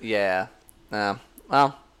deficiency. Yeah.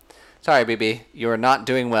 Well, sorry, BB. You are not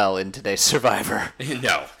doing well in today's Survivor.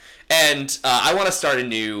 No. And I want to start a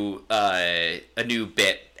new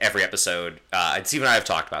bit every episode. Steve and I have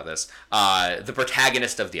talked about this. The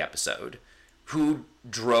protagonist of the episode. Who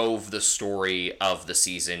drove the story of the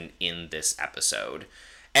season in this episode?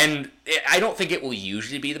 And I don't think it will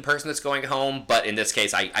usually be the person that's going home, but in this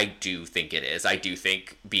case, I do think it is. I do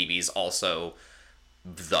think BB's also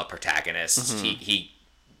the protagonist. He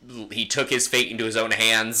took his fate into his own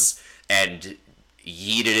hands and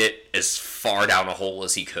yeeted it as far down a hole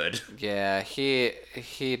as he could. Yeah, he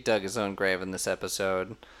dug his own grave in this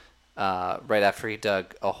episode. Right after he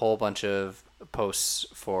dug a whole bunch of posts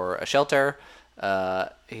for a shelter,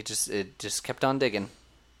 it just kept on digging.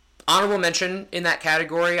 Honorable mention in that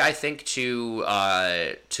category, I think, to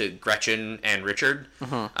Gretchen and Richard.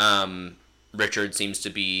 Richard seems to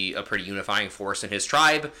be a pretty unifying force in his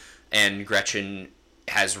tribe, and Gretchen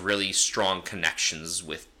has really strong connections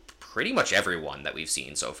with pretty much everyone that we've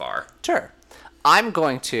seen so far. Sure. I'm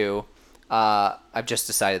going to... I've just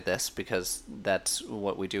decided this because that's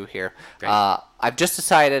what we do here. I've just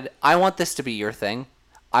decided I want this to be your thing.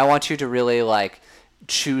 I want you to really,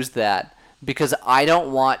 choose that, because I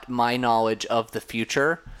don't want my knowledge of the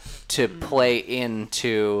future to play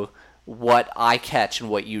into what I catch and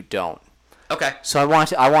what you don't. Okay. So I want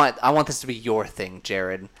this to be your thing,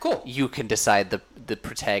 Jared. Cool. You can decide the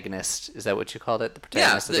protagonist. Is that what you called it? The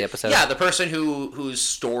protagonist of the episode? Yeah, the person whose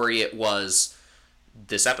story it was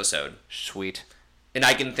this episode. Sweet. And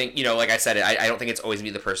I can think, like I said, I don't think it's always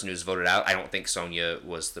going to be the person who's voted out. I don't think Sonya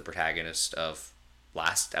was the protagonist of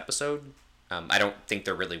last episode. I don't think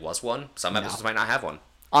there really was one. Some episodes might not have one.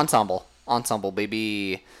 Ensemble,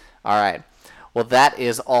 baby. All right. Well, that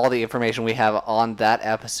is all the information we have on that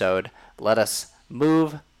episode. Let us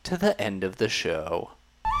move to the end of the show.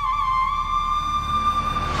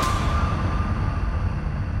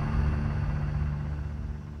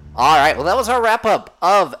 All right, well, that was our wrap-up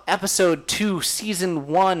of Episode 2, Season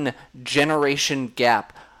 1, Generation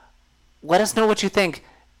Gap. Let us know what you think.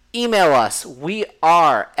 Email us. We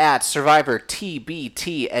are at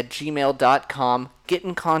survivortbt@gmail.com. Get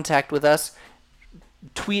in contact with us.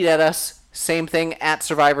 Tweet at us. Same thing, at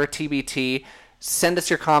survivortbt. Send us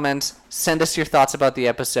your comments. Send us your thoughts about the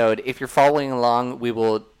episode. If you're following along, we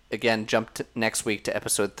will, again, jump next week to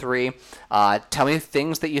episode 3. Tell me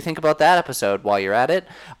things that you think about that episode while you're at it.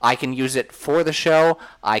 I can use it for the show.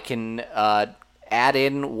 I can add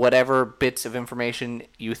in whatever bits of information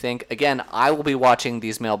you think. Again, I will be watching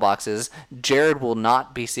these mailboxes. Jared will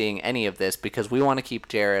not be seeing any of this because we want to keep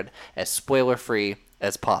Jared as spoiler-free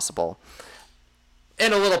as possible.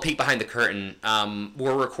 And a little peek behind the curtain,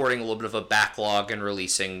 we're recording a little bit of a backlog and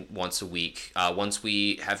releasing once a week. Once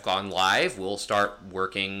we have gone live, we'll start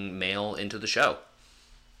working mail into the show.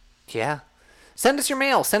 Yeah. Send us your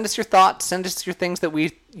mail. Send us your thoughts. Send us your things that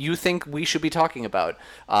you think we should be talking about.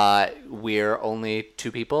 We're only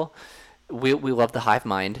 2 people. We love the hive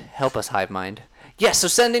mind. Help us, hive mind. Yeah, so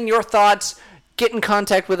send in your thoughts. Get in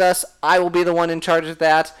contact with us. I will be the one in charge of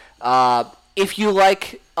that. If you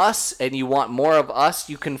like us and you want more of us,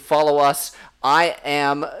 you can follow us. I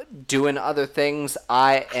am doing other things.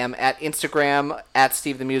 I am at Instagram, at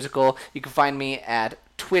Steve the Musical. You can find me at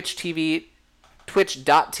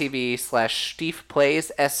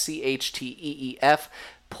twitch.tv/SteefPlays, SCHTEEF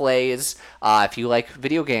plays. If you like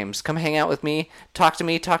video games, come hang out with me. Talk to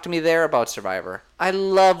me there about Survivor. I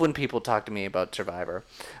love when people talk to me about Survivor.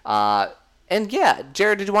 And yeah,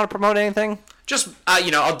 Jared, did you want to promote anything? Just,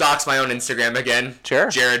 I'll dox my own Instagram again. Sure.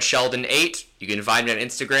 Jared Sheldon 8. You can find me on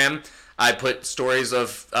Instagram. I put stories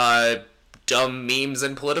of dumb memes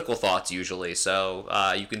and political thoughts usually,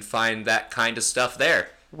 so you can find that kind of stuff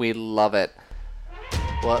there. We love it.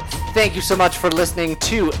 Well, thank you so much for listening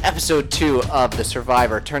to episode 2 of the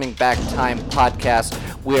Survivor Turning Back Time podcast.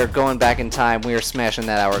 We are going back in time. We are smashing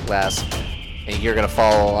that hourglass, and you're going to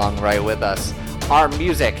follow along right with us. Our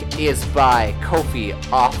music is by Kobe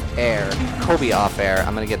Off Air.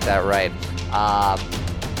 I'm going to get that right.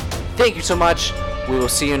 Thank you so much. We will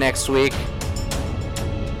see you next week.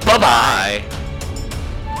 Bye-bye.